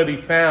is going to be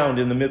found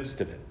in the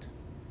midst of it.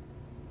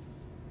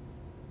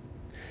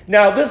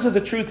 Now, this is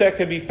the truth that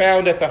can be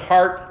found at the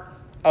heart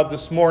of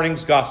this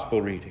morning's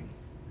gospel reading.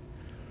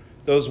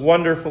 Those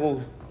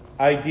wonderfully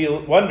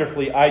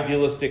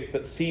idealistic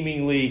but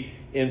seemingly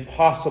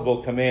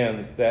impossible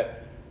commands that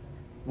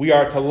we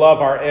are to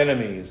love our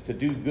enemies, to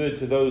do good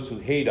to those who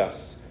hate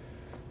us,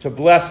 to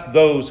bless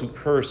those who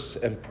curse,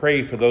 and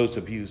pray for those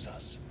who abuse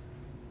us.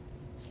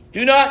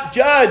 Do not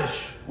judge,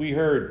 we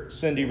heard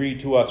Cindy read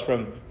to us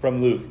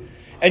from Luke.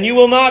 And you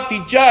will not be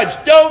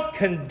judged. Don't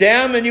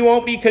condemn, and you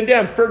won't be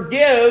condemned.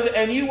 Forgive,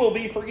 and you will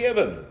be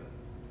forgiven.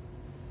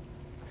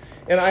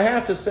 And I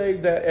have to say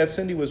that as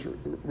Cindy was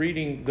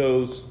reading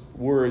those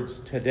words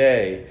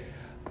today,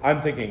 I'm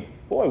thinking,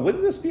 boy,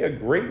 wouldn't this be a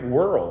great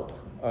world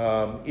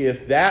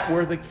if that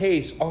were the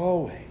case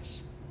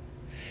always?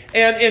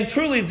 And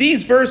truly,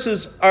 these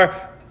verses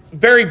are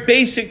very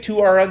basic to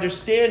our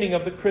understanding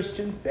of the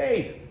Christian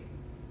faith.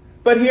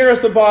 But here's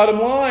the bottom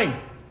line.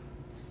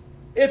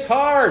 It's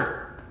hard.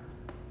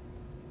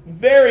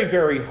 Very,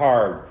 very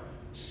hard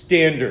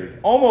standard.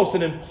 Almost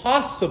an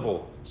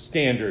impossible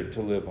standard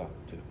to live up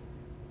to.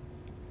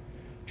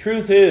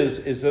 Truth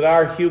is that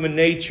our human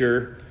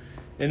nature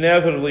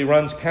inevitably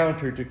runs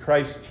counter to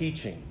Christ's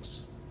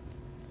teachings.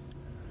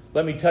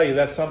 Let me tell you,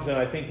 that's something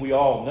I think we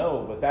all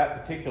know, but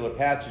that particular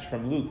passage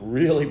from Luke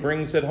really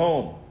brings it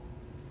home.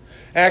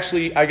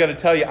 Actually, I got to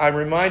tell you, I'm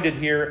reminded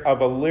here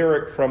of a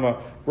lyric from a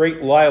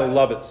great Lyle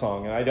Lovett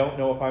song, and I don't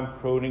know if I'm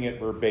quoting it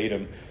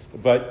verbatim,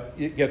 but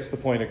it gets the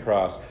point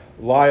across.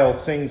 Lyle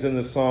sings in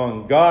the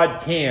song,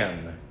 God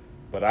can,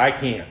 but I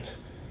can't.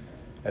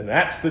 And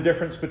that's the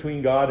difference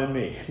between God and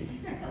me.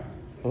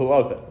 I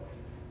love it.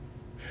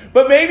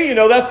 But maybe,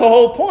 that's the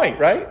whole point,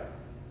 right?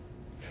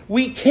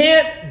 We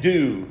can't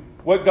do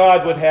what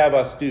God would have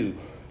us do,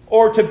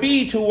 or to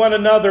be to one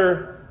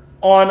another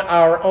on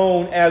our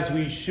own as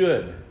we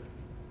should,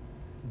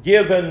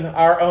 given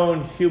our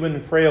own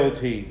human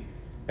frailty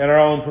and our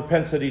own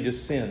propensity to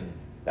sin.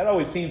 That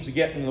always seems to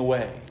get in the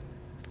way.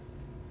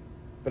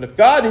 But if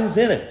God is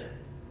in it,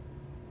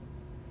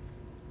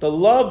 the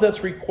love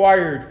that's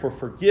required for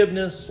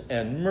forgiveness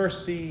and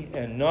mercy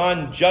and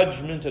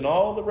non-judgment and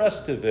all the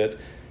rest of it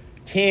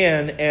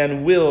can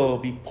and will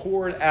be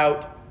poured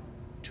out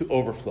to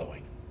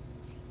overflowing.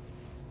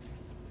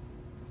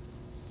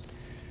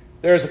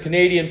 There's a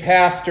Canadian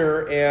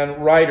pastor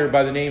and writer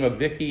by the name of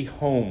Vicky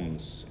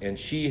Holmes, and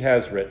she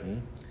has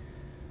written,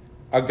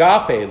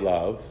 agape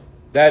love,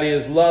 that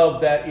is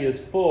love that is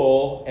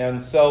full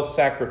and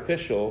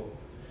self-sacrificial,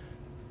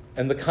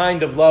 and the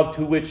kind of love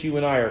to which you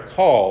and I are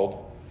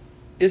called,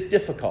 is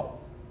difficult.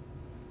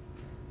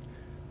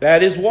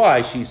 That is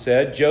why, she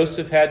said,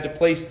 Joseph had to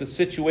place the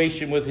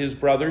situation with his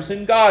brothers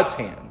in God's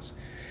hands.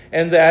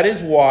 And that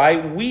is why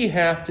we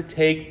have to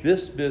take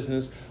this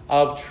business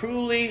of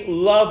truly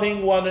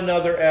loving one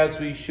another as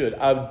we should,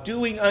 of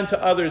doing unto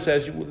others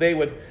as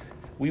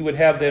we would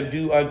have them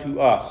do unto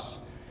us,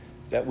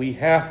 that we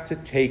have to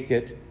take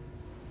it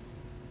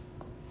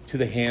to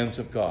the hands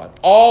of God.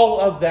 All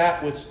of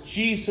that which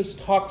Jesus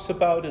talks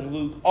about in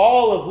Luke,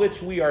 all of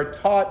which we are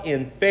taught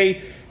in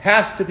faith,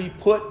 has to be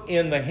put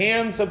in the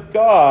hands of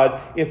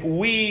God if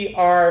we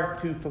are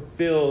to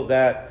fulfill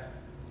that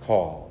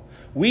call.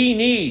 We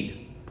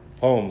need,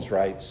 Holmes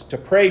writes, to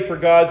pray for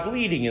God's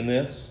leading in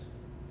this.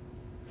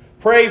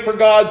 Pray for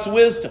God's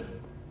wisdom.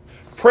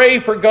 Pray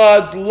for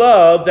God's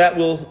love that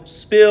will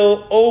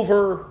spill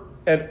over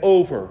and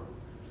over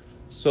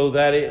so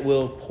that it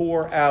will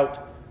pour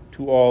out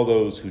to all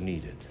those who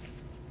need it.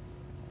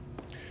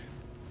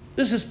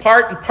 This is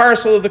part and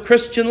parcel of the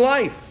Christian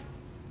life.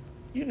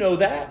 You know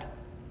that.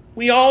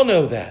 We all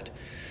know that.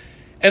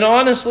 And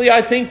honestly,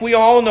 I think we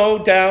all know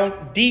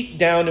deep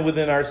down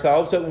within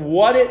ourselves that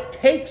what it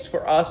takes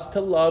for us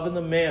to love in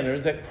the manner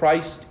that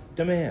Christ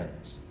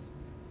demands.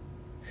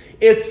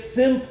 It's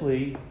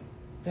simply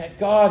that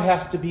God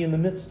has to be in the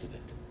midst of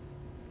it.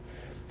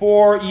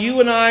 For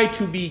you and I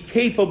to be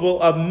capable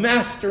of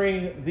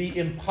mastering the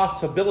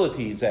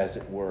impossibilities, as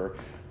it were,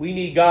 we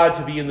need God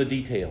to be in the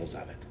details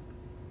of it,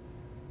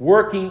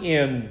 working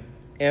in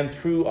and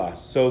through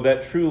us, so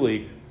that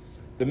truly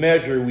the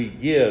measure we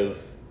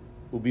give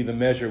will be the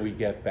measure we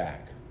get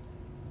back.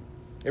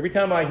 Every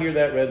time I hear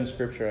that read in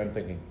Scripture, I'm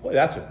thinking, boy,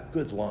 that's a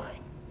good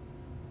line.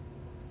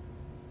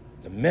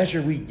 The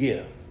measure we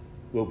give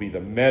will be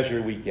the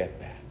measure we get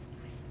back.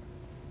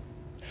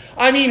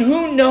 I mean,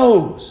 who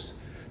knows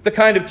the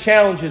kind of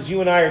challenges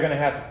you and I are going to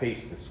have to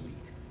face this week?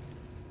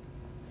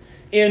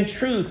 In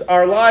truth,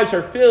 our lives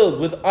are filled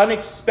with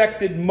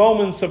unexpected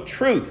moments of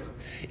truth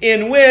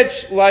in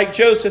which, like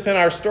Joseph in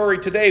our story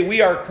today, we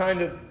are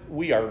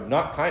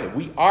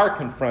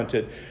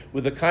confronted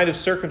with the kind of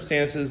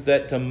circumstances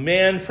that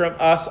demand from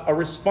us a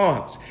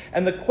response.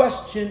 And the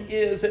question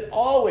is, it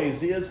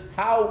always is,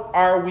 how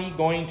are we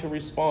going to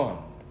respond?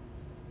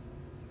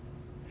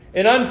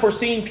 An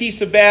unforeseen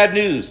piece of bad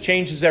news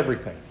changes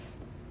everything.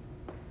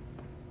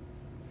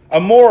 A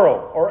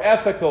moral or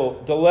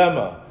ethical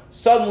dilemma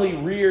suddenly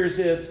rears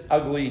its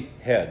ugly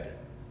head.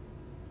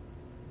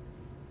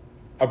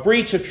 A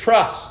breach of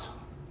trust,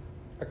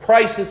 a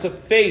crisis of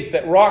faith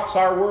that rocks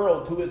our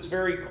world to its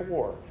very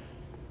core.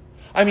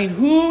 I mean,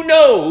 who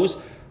knows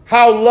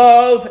how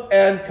love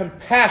and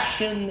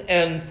compassion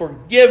and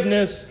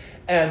forgiveness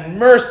and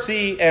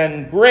mercy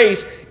and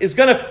grace is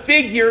going to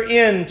figure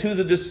into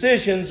the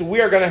decisions we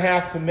are going to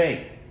have to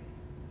make.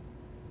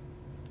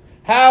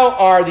 How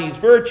are these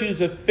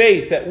virtues of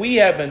faith that we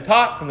have been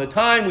taught from the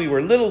time we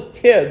were little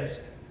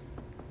kids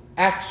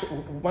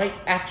might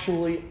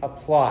actually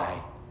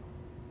apply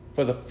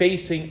for the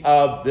facing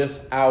of this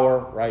hour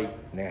right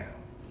now?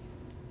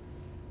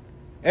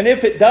 And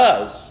if it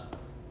does,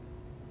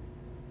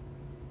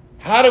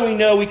 how do we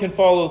know we can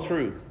follow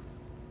through?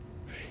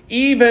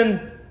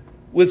 Even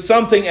with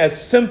something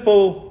as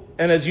simple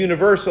and as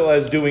universal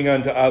as doing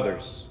unto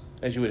others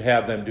as you would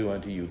have them do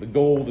unto you, the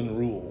golden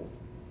rule.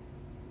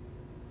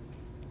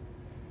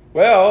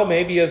 Well,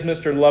 maybe as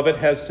Mr. Lovett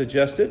has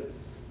suggested,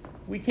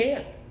 we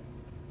can't.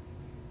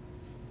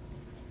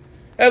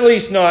 At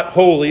least not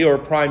wholly or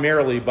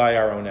primarily by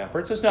our own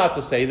efforts. It's not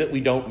to say that we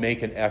don't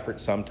make an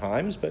effort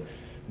sometimes, but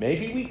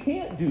maybe we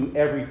can't do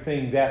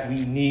everything that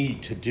we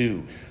need to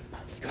do.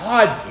 But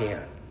God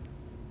can.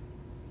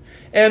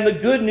 And the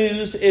good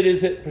news, it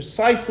is that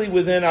precisely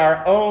within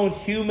our own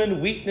human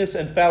weakness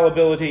and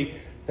fallibility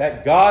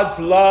that God's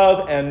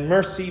love and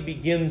mercy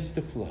begins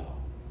to flow,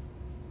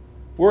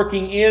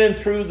 working in and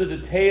through the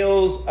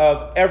details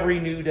of every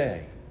new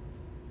day.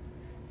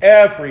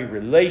 every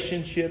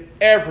relationship,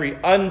 every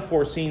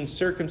unforeseen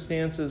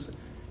circumstances,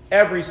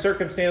 every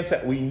circumstance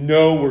that we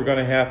know we're going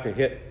to have to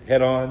hit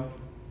head on,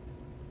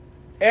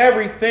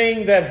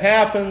 everything that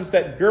happens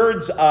that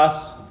girds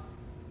us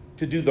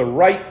to do the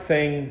right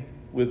thing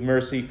with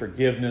mercy,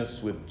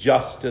 forgiveness, with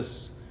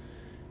justice,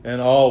 and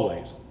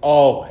always,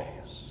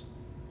 always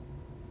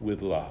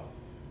with love.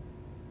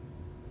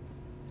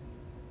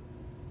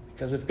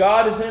 Because if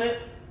God is in it,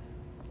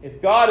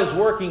 if God is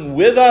working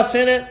with us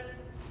in it,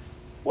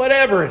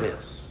 whatever it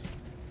is,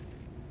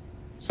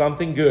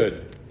 something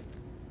good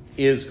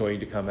is going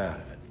to come out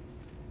of it.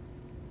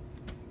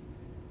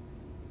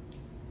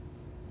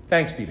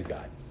 Thanks be to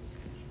God.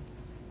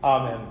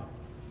 Amen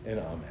and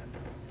amen.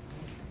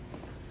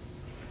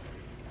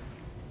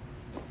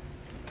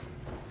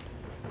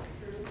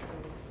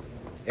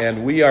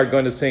 And we are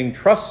going to sing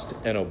Trust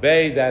and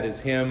Obey. That is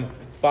hymn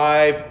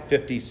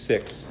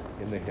 556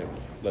 in the hymn.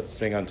 Let's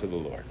sing unto the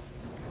Lord.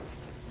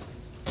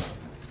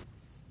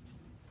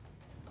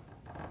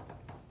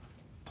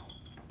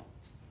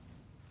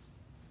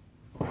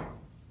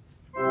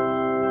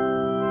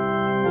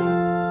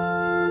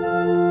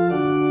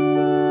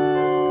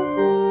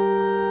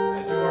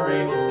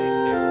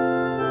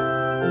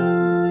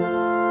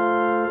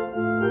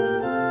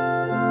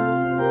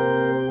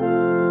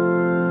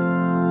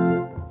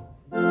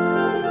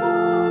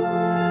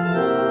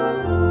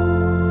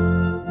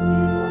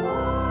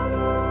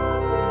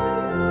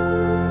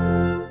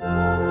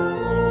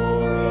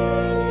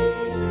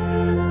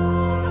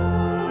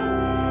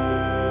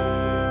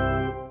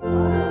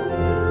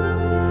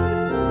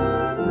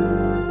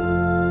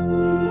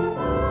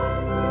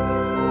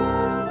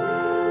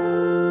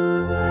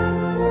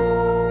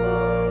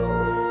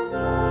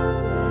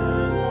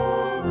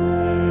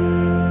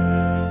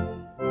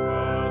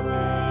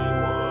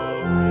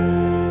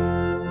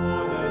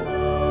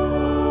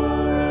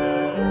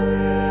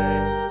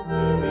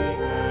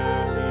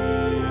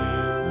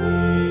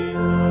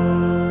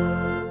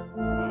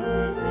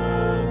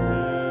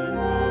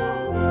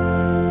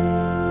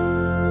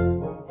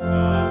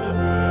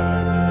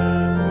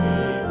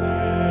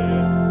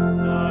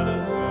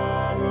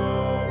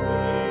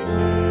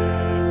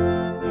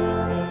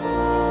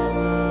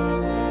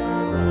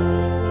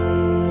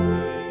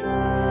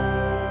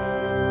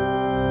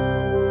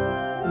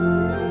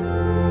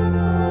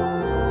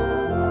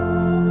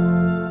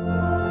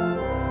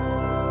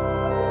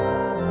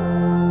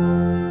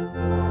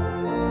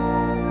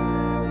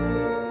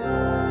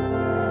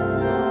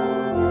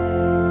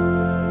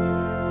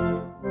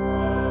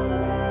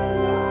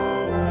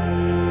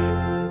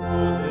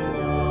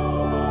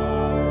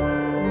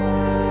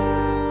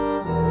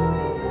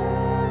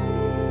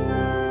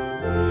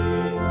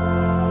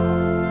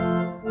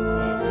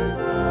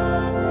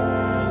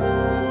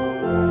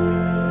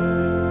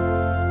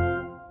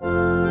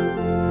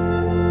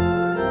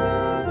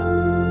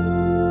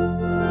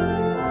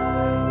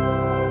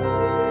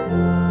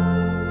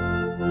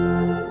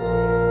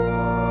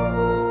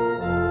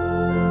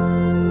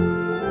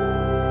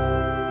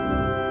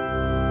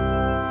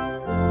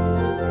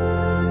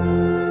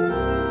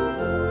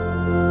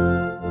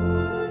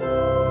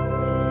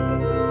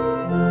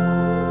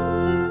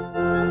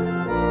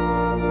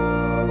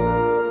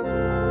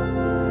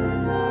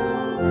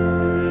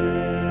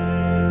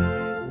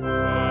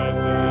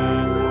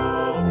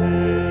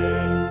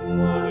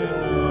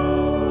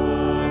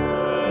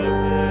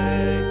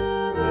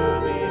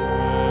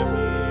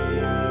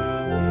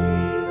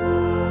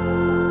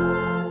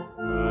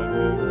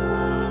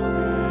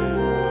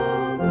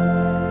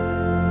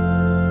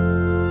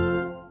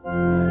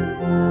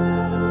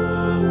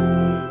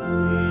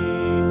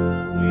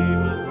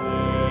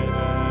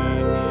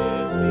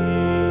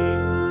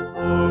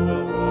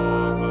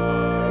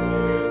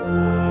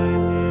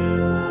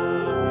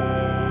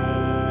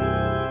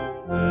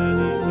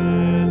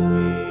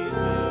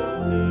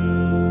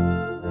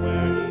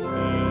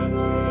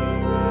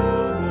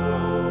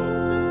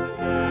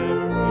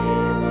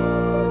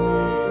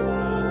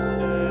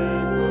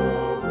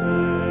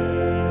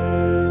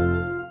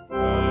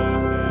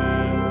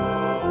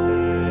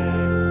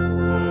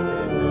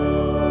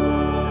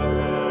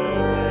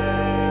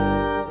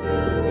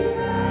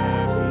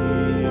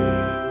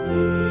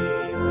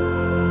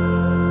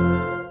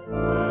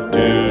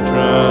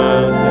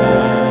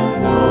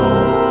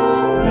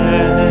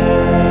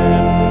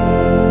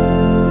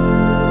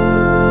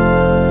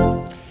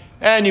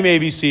 And you may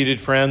be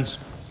seated, friends.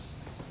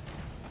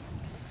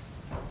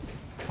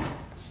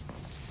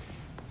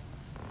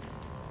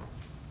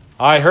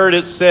 I heard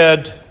it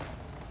said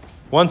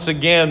once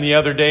again the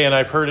other day, and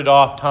I've heard it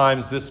oft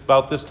times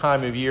about this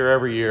time of year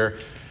every year,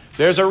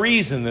 there's a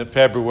reason that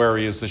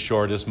February is the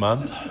shortest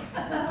month.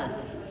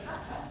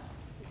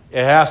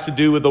 It has to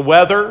do with the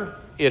weather.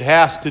 It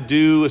has to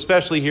do,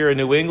 especially here in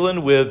New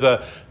England, with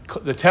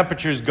the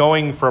temperatures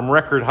going from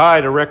record high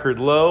to record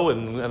low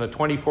in a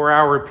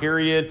 24-hour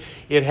period.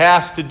 It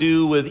has to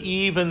do with,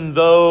 even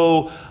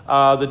though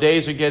the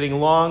days are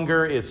getting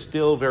longer, it's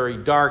still very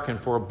dark and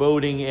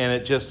foreboding, and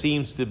it just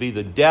seems to be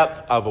the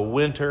depth of a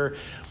winter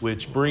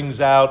which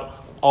brings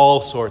out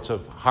all sorts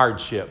of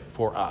hardship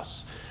for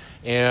us.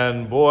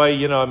 And boy,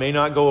 you know, it may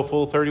not go a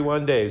full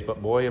 31 days,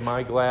 but boy, am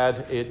I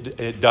glad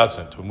it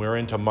doesn't when we're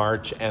into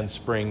March and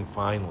spring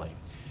finally.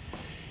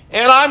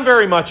 And I'm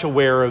very much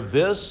aware of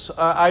this.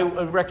 I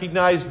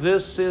recognize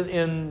this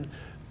in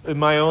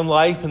my own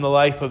life, in the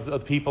life of the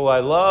people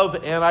I love,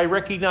 and I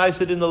recognize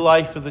it in the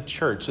life of the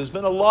church. There's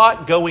been a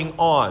lot going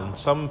on,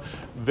 some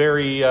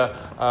very,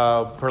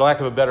 for lack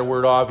of a better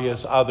word,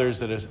 obvious, others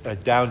that are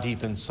down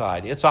deep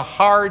inside. It's a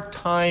hard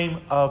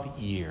time of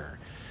year.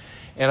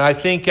 And I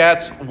think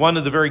that's one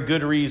of the very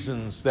good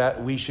reasons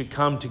that we should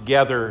come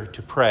together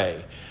to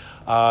pray,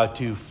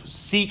 to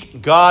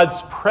seek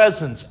God's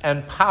presence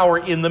and power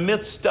in the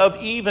midst of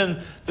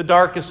even the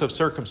darkest of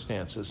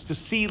circumstances, to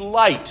see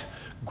light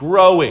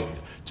growing,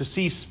 to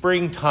see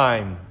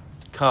springtime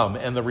come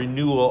and the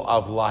renewal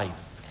of life.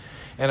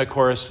 And of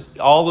course,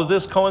 all of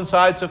this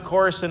coincides, of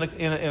course, in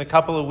a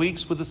couple of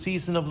weeks with the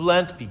season of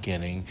Lent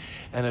beginning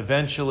and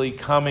eventually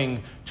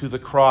coming to the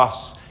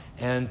cross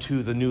and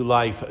to the new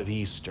life of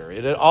Easter.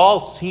 It all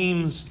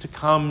seems to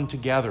come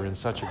together in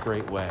such a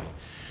great way.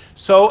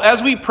 So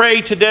as we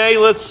pray today,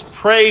 let's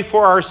pray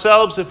for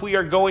ourselves if we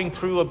are going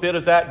through a bit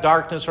of that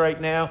darkness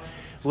right now.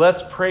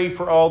 Let's pray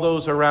for all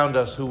those around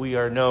us who we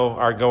know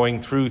are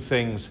going through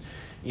things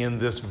in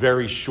this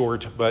very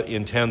short but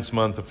intense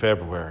month of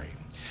February.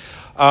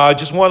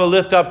 Just want to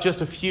lift up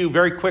just a few,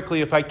 very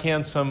quickly if I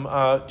can, some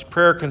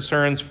prayer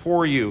concerns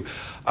for you.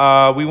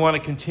 We want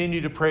to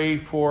continue to pray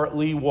for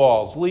Lee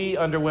Walls. Lee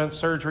underwent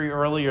surgery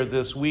earlier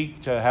this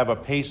week to have a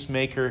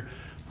pacemaker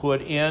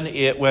put in.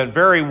 It went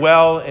very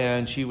well,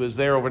 and she was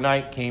there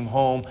overnight, came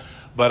home.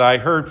 But I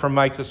heard from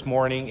Mike this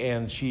morning,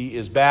 and she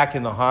is back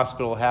in the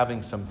hospital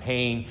having some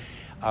pain.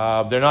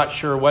 They're not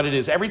sure what it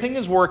is. Everything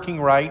is working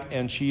right,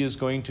 and she is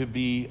going to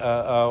be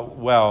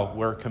well,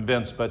 we're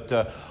convinced.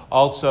 But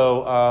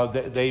also,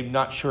 they're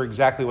not sure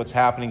exactly what's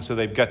happening, so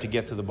they've got to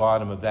get to the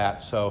bottom of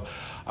that. So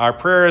our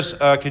prayers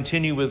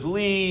continue with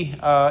Lee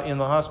in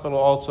the hospital,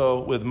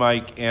 also with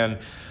Mike, and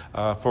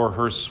for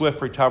her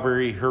swift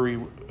recovery,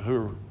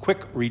 her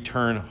quick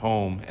return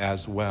home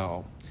as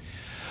well.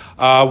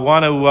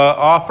 Want to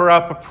offer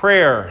up a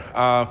prayer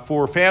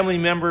for family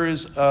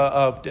members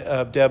of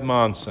Deb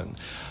Monson.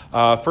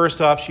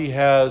 First off, she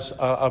has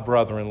a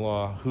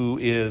brother-in-law who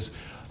is,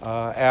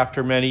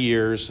 after many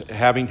years,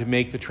 having to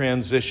make the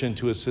transition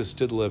to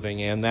assisted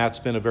living, and that's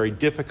been a very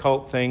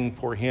difficult thing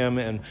for him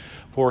and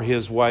for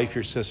his wife,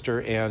 your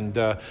sister, and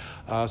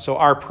so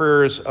our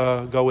prayers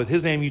go with,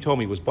 his name you told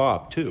me was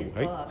Bob too,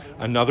 right? Bob,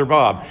 yeah. Another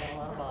Bob.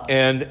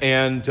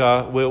 And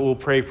we'll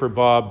pray for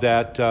Bob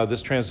that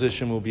this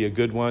transition will be a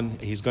good one.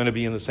 He's going to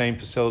be in the same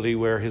facility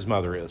where his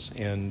mother is,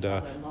 and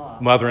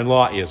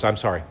mother-in-law is, I'm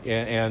sorry.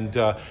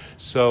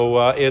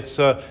 So it's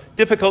a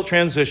difficult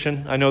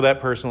transition. I know that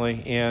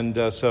personally,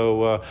 and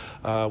so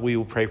we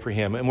will pray for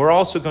him. And we're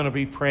also going to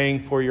be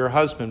praying for your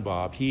husband,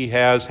 Bob. He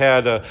has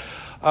had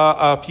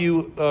a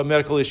few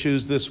medical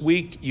issues this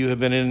week. You have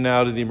been in and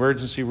out of the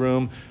emergency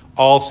room.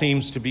 All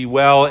seems to be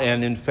well,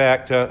 and in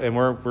fact, and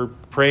we're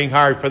praying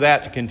hard for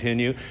that to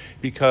continue,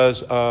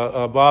 because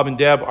Bob and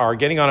Deb are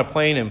getting on a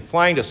plane and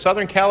flying to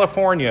Southern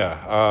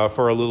California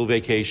for a little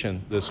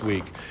vacation this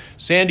week.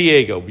 San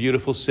Diego,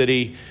 beautiful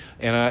city,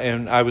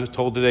 and I was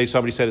told today,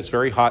 somebody said it's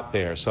very hot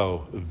there,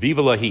 so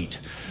viva la heat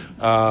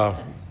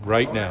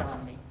right now.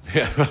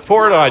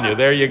 Pour it on you,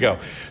 there you go.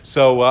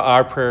 So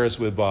our prayers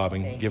with Bob,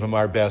 and give him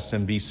our best,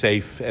 and be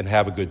safe and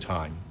have a good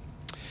time.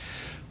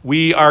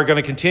 We are going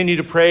to continue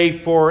to pray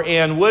for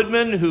Ann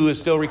Woodman, who is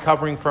still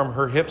recovering from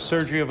her hip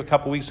surgery of a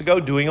couple weeks ago,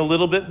 doing a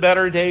little bit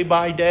better day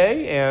by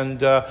day, and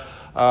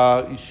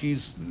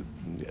she's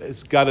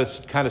got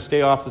to kind of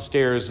stay off the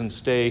stairs and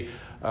stay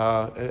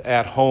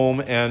at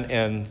home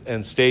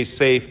and stay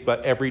safe,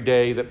 but every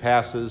day that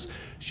passes,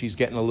 she's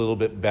getting a little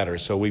bit better.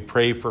 So we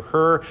pray for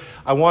her.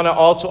 I want to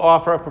also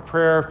offer up a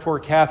prayer for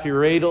Kathy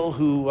Radel,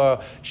 who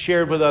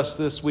shared with us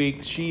this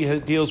week. She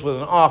deals with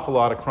an awful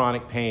lot of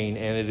chronic pain,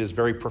 and it is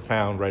very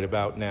profound right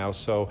about now.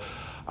 So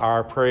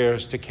our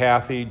prayers to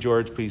Kathy.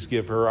 George, please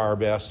give her our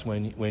best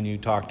when you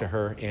talk to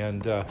her,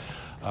 and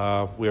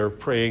we're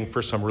praying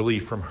for some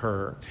relief from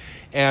her.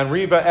 And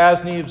Reva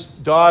Asneev's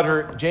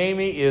daughter,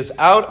 Jamie, is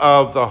out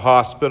of the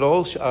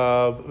hospital.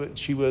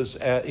 She was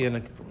in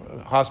a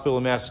hospital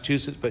in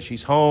Massachusetts, but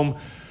she's home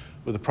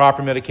with the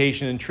proper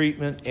medication and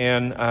treatment,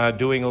 and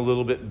doing a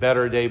little bit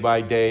better day by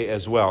day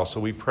as well. So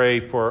we pray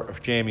for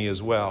Jamie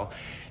as well.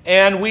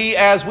 And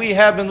as we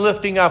have been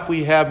lifting up,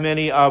 we have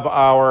many of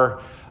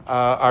our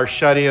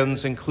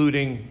shut-ins,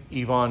 including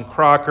Yvonne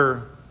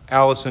Crocker,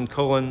 Allison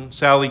Cullen,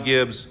 Sally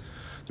Gibbs,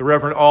 the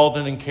Reverend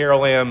Alden and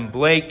Carol Ann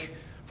Blake,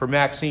 for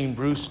Maxine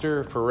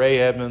Brewster, for Ray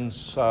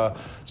Edmonds,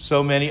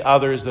 so many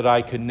others that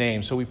I could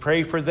name. So we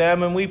pray for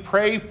them, and we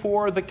pray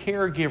for the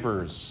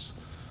caregivers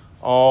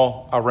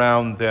all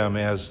around them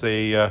as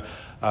they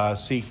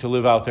seek to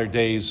live out their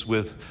days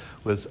with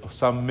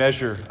some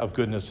measure of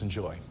goodness and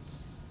joy.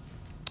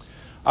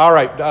 All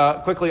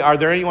right, quickly, are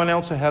there anyone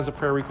else that has a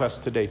prayer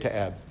request today to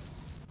add?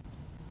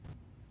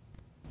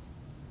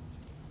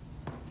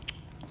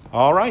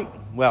 All right.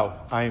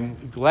 Well, I'm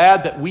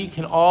glad that we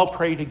can all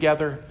pray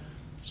together,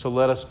 so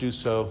let us do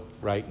so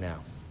right now.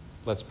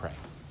 Let's pray.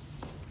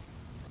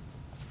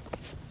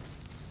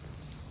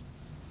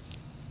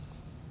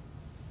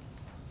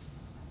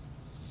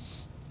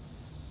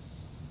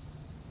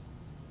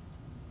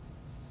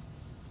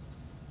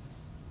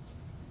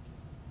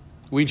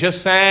 We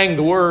just sang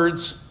the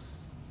words,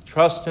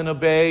 trust and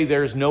obey.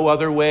 There's no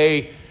other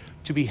way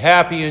to be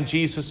happy in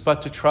Jesus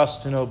but to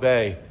trust and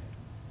obey.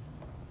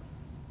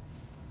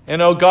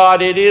 And oh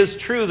God, it is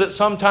true that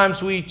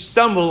sometimes we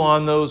stumble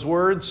on those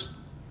words.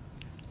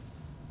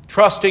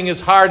 Trusting is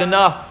hard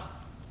enough,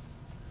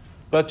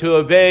 but to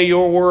obey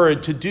your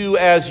word, to do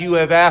as you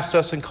have asked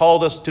us and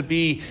called us to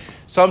be,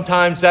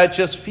 sometimes that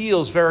just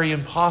feels very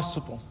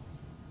impossible.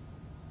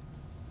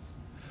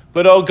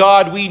 But oh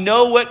God, we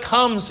know what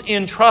comes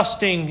in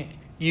trusting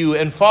you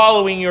and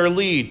following your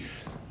lead.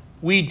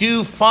 We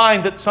do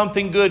find that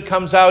something good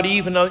comes out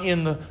even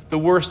in the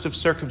worst of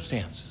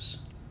circumstances.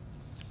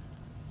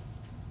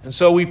 And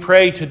so we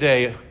pray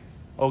today,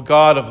 O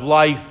God of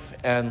life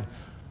and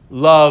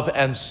love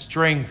and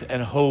strength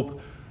and hope,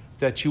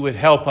 that you would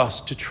help us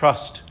to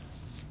trust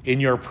in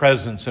your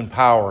presence and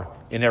power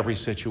in every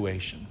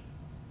situation.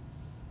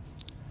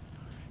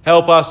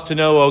 Help us to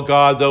know, O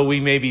God, though we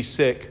may be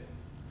sick,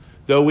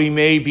 though we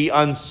may be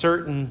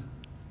uncertain,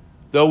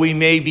 though we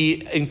may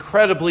be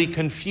incredibly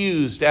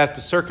confused at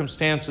the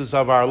circumstances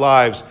of our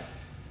lives,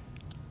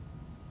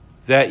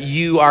 that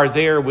you are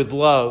there with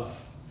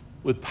love,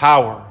 with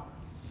power,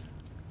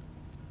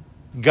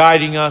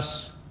 guiding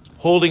us,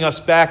 holding us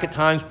back at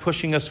times,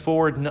 pushing us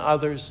forward in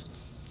others,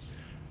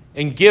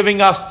 and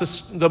giving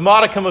us the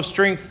modicum of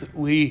strength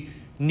we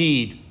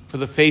need for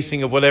the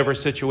facing of whatever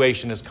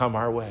situation has come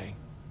our way.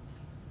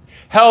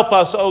 Help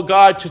us, O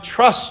God, to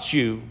trust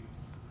you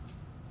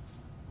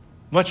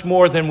much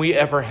more than we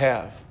ever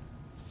have.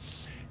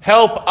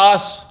 Help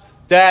us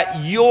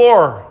that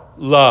your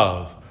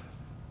love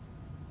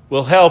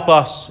will help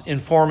us in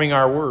forming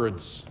our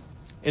words,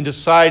 in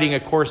deciding a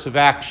course of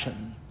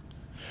action,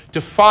 to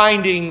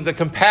finding the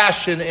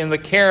compassion and the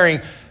caring,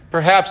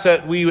 perhaps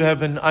that we have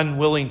been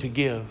unwilling to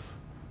give,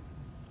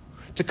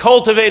 to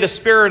cultivate a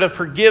spirit of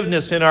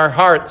forgiveness in our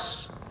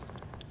hearts,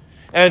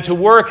 and to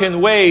work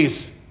in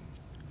ways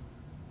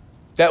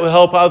that will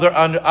help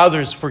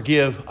others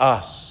forgive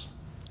us.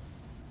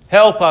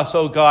 Help us,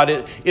 O God.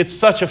 It's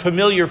such a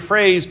familiar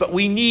phrase, but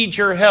we need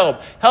your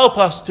help. Help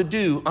us to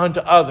do unto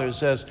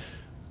others as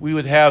we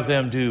would have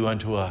them do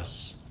unto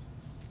us.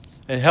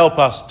 And help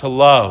us to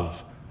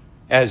love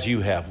as you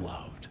have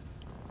loved.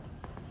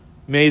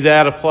 May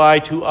that apply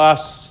to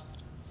us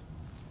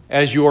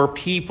as your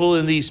people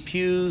in these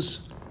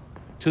pews,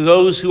 to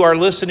those who are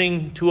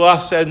listening to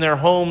us in their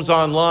homes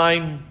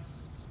online,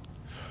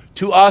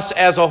 to us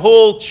as a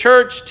whole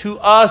church, to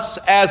us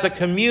as a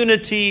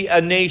community, a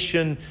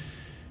nation,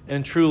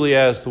 and truly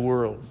as the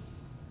world.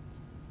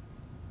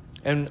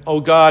 And,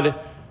 oh God,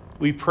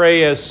 we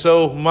pray as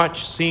so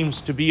much seems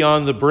to be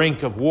on the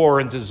brink of war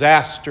and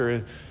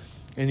disaster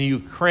in the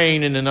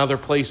Ukraine and in other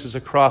places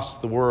across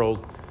the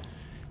world.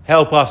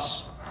 Help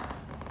us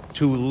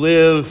to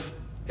live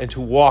and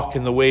to walk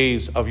in the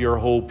ways of your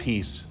whole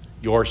peace,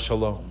 your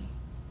shalom.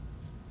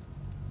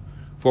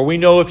 For we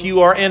know if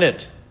you are in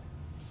it,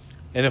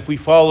 and if we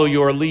follow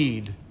your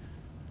lead,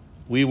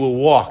 we will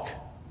walk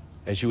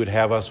as you would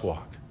have us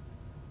walk.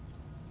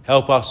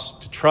 Help us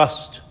to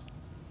trust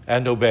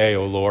and obey,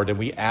 O Lord, and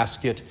we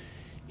ask it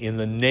in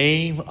the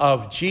name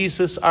of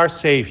Jesus, our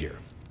Savior.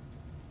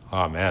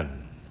 Amen.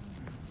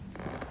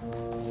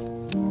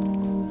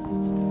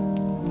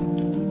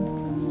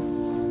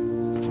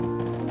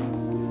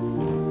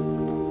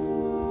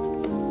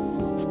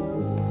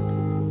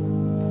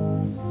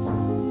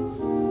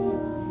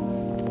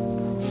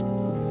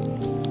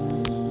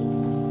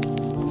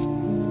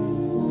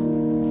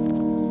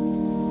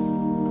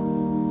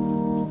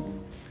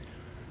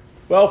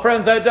 Well,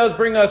 friends, that does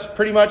bring us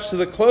pretty much to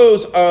the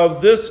close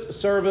of this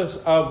service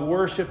of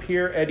worship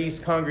here at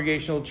East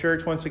Congregational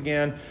Church. Once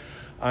again,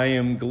 I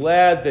am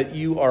glad that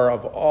you are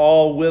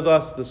all with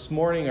us this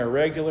morning, our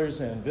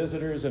regulars and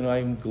visitors, and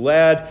I'm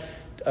glad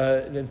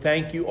and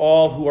thank you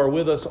all who are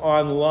with us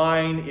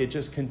online. It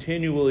just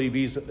continually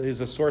is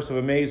a source of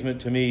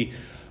amazement to me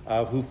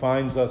of who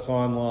finds us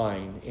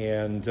online.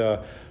 And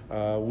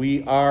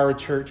we are a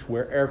church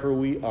wherever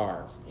we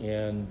are,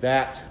 and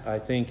that, I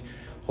think,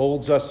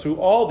 holds us through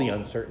all the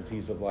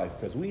uncertainties of life,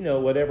 because we know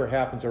whatever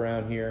happens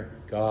around here,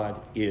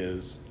 God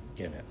is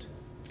in it.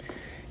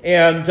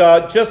 And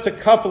just a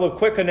couple of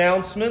quick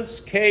announcements.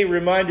 Kay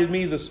reminded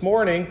me this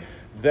morning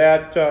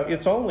that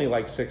it's only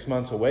like 6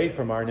 months away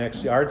from our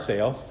next yard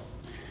sale.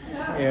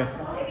 And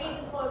Maybe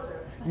even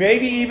closer.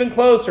 Maybe even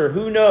closer,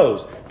 who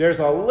knows? There's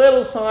a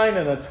little sign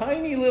in a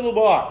tiny little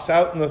box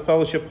out in the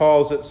fellowship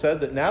halls that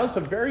said that now's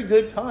a very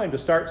good time to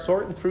start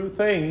sorting through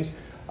things,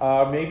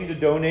 maybe to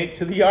donate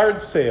to the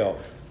yard sale.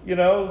 You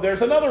know,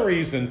 there's another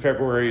reason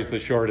February is the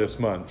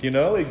shortest month. You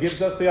know, it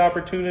gives us the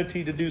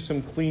opportunity to do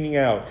some cleaning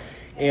out.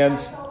 And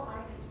I know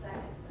I can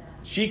second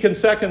that. she can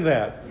second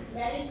that.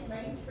 Many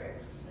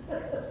trips.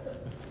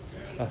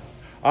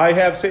 I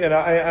have said, and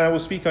I will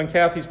speak on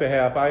Kathy's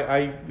behalf,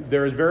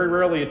 there is very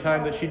rarely a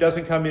time that she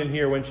doesn't come in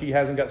here when she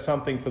hasn't got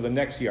something for the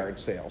next yard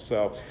sale.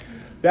 So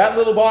that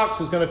little box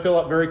is going to fill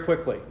up very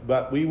quickly,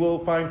 but we will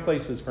find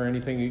places for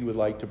anything you would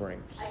like to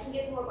bring. I can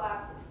get more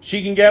boxes.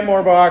 She can get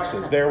more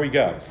boxes. There we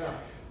go.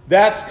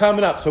 That's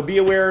coming up, so be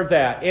aware of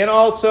that. And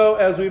also,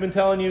 as we've been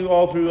telling you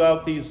all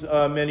throughout these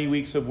many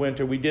weeks of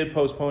winter, we did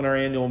postpone our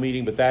annual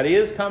meeting, but that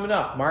is coming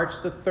up,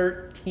 March the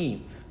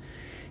 13th.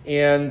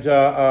 And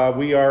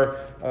we are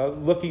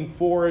looking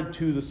forward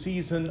to the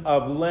season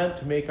of Lent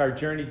to make our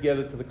journey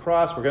together to the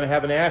cross. We're going to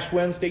have an Ash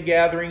Wednesday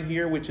gathering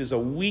here, which is a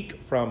week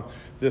from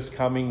this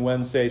coming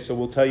Wednesday. So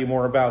we'll tell you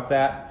more about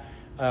that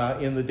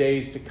in the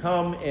days to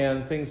come,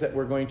 and things that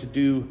we're going to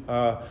do,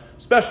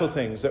 special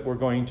things that we're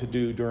going to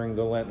do during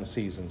the Lenten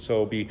season.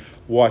 So be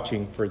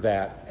watching for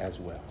that as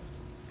well.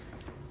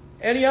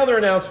 Any other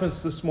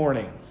announcements this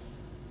morning?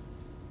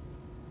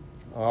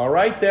 All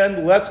right,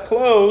 then, let's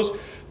close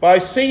by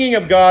singing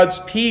of God's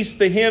peace.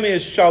 The hymn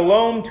is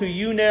Shalom to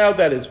You Now.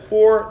 That is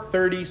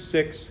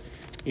 436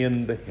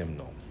 in the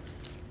hymnal.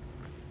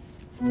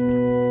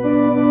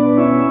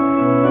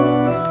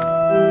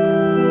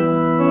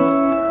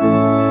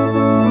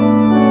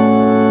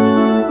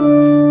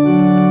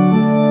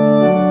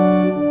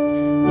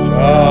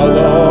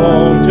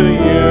 Shalom to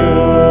you.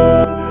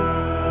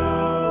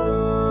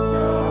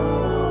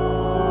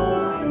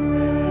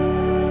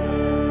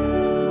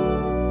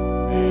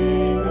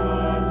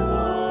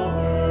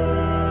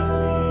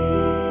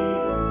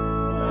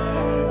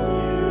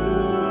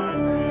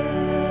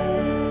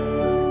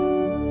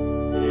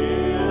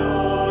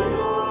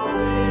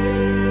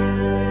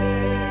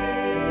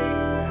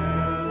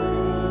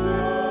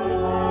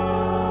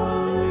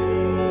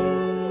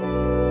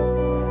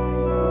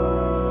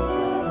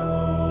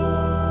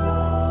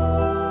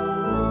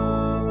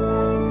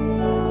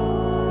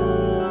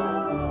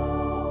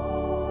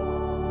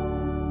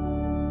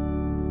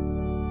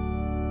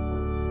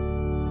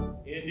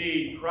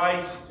 Indeed,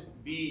 Christ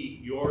be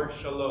your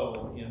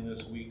shalom in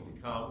this week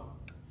to come.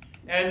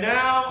 And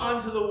now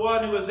unto the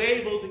one who is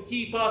able to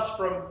keep us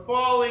from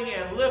falling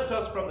and lift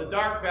us from the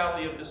dark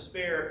valley of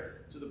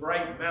despair to the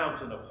bright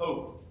mountain of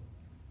hope,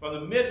 from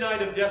the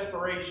midnight of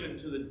desperation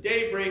to the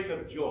daybreak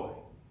of joy.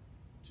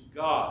 To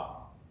God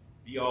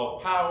be all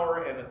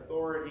power and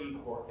authority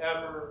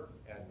forever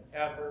and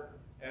ever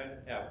and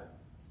ever.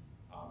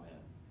 Amen.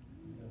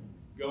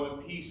 Go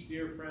in peace,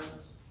 dear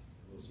friends.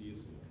 We'll see you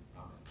soon.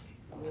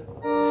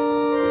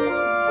 Amen.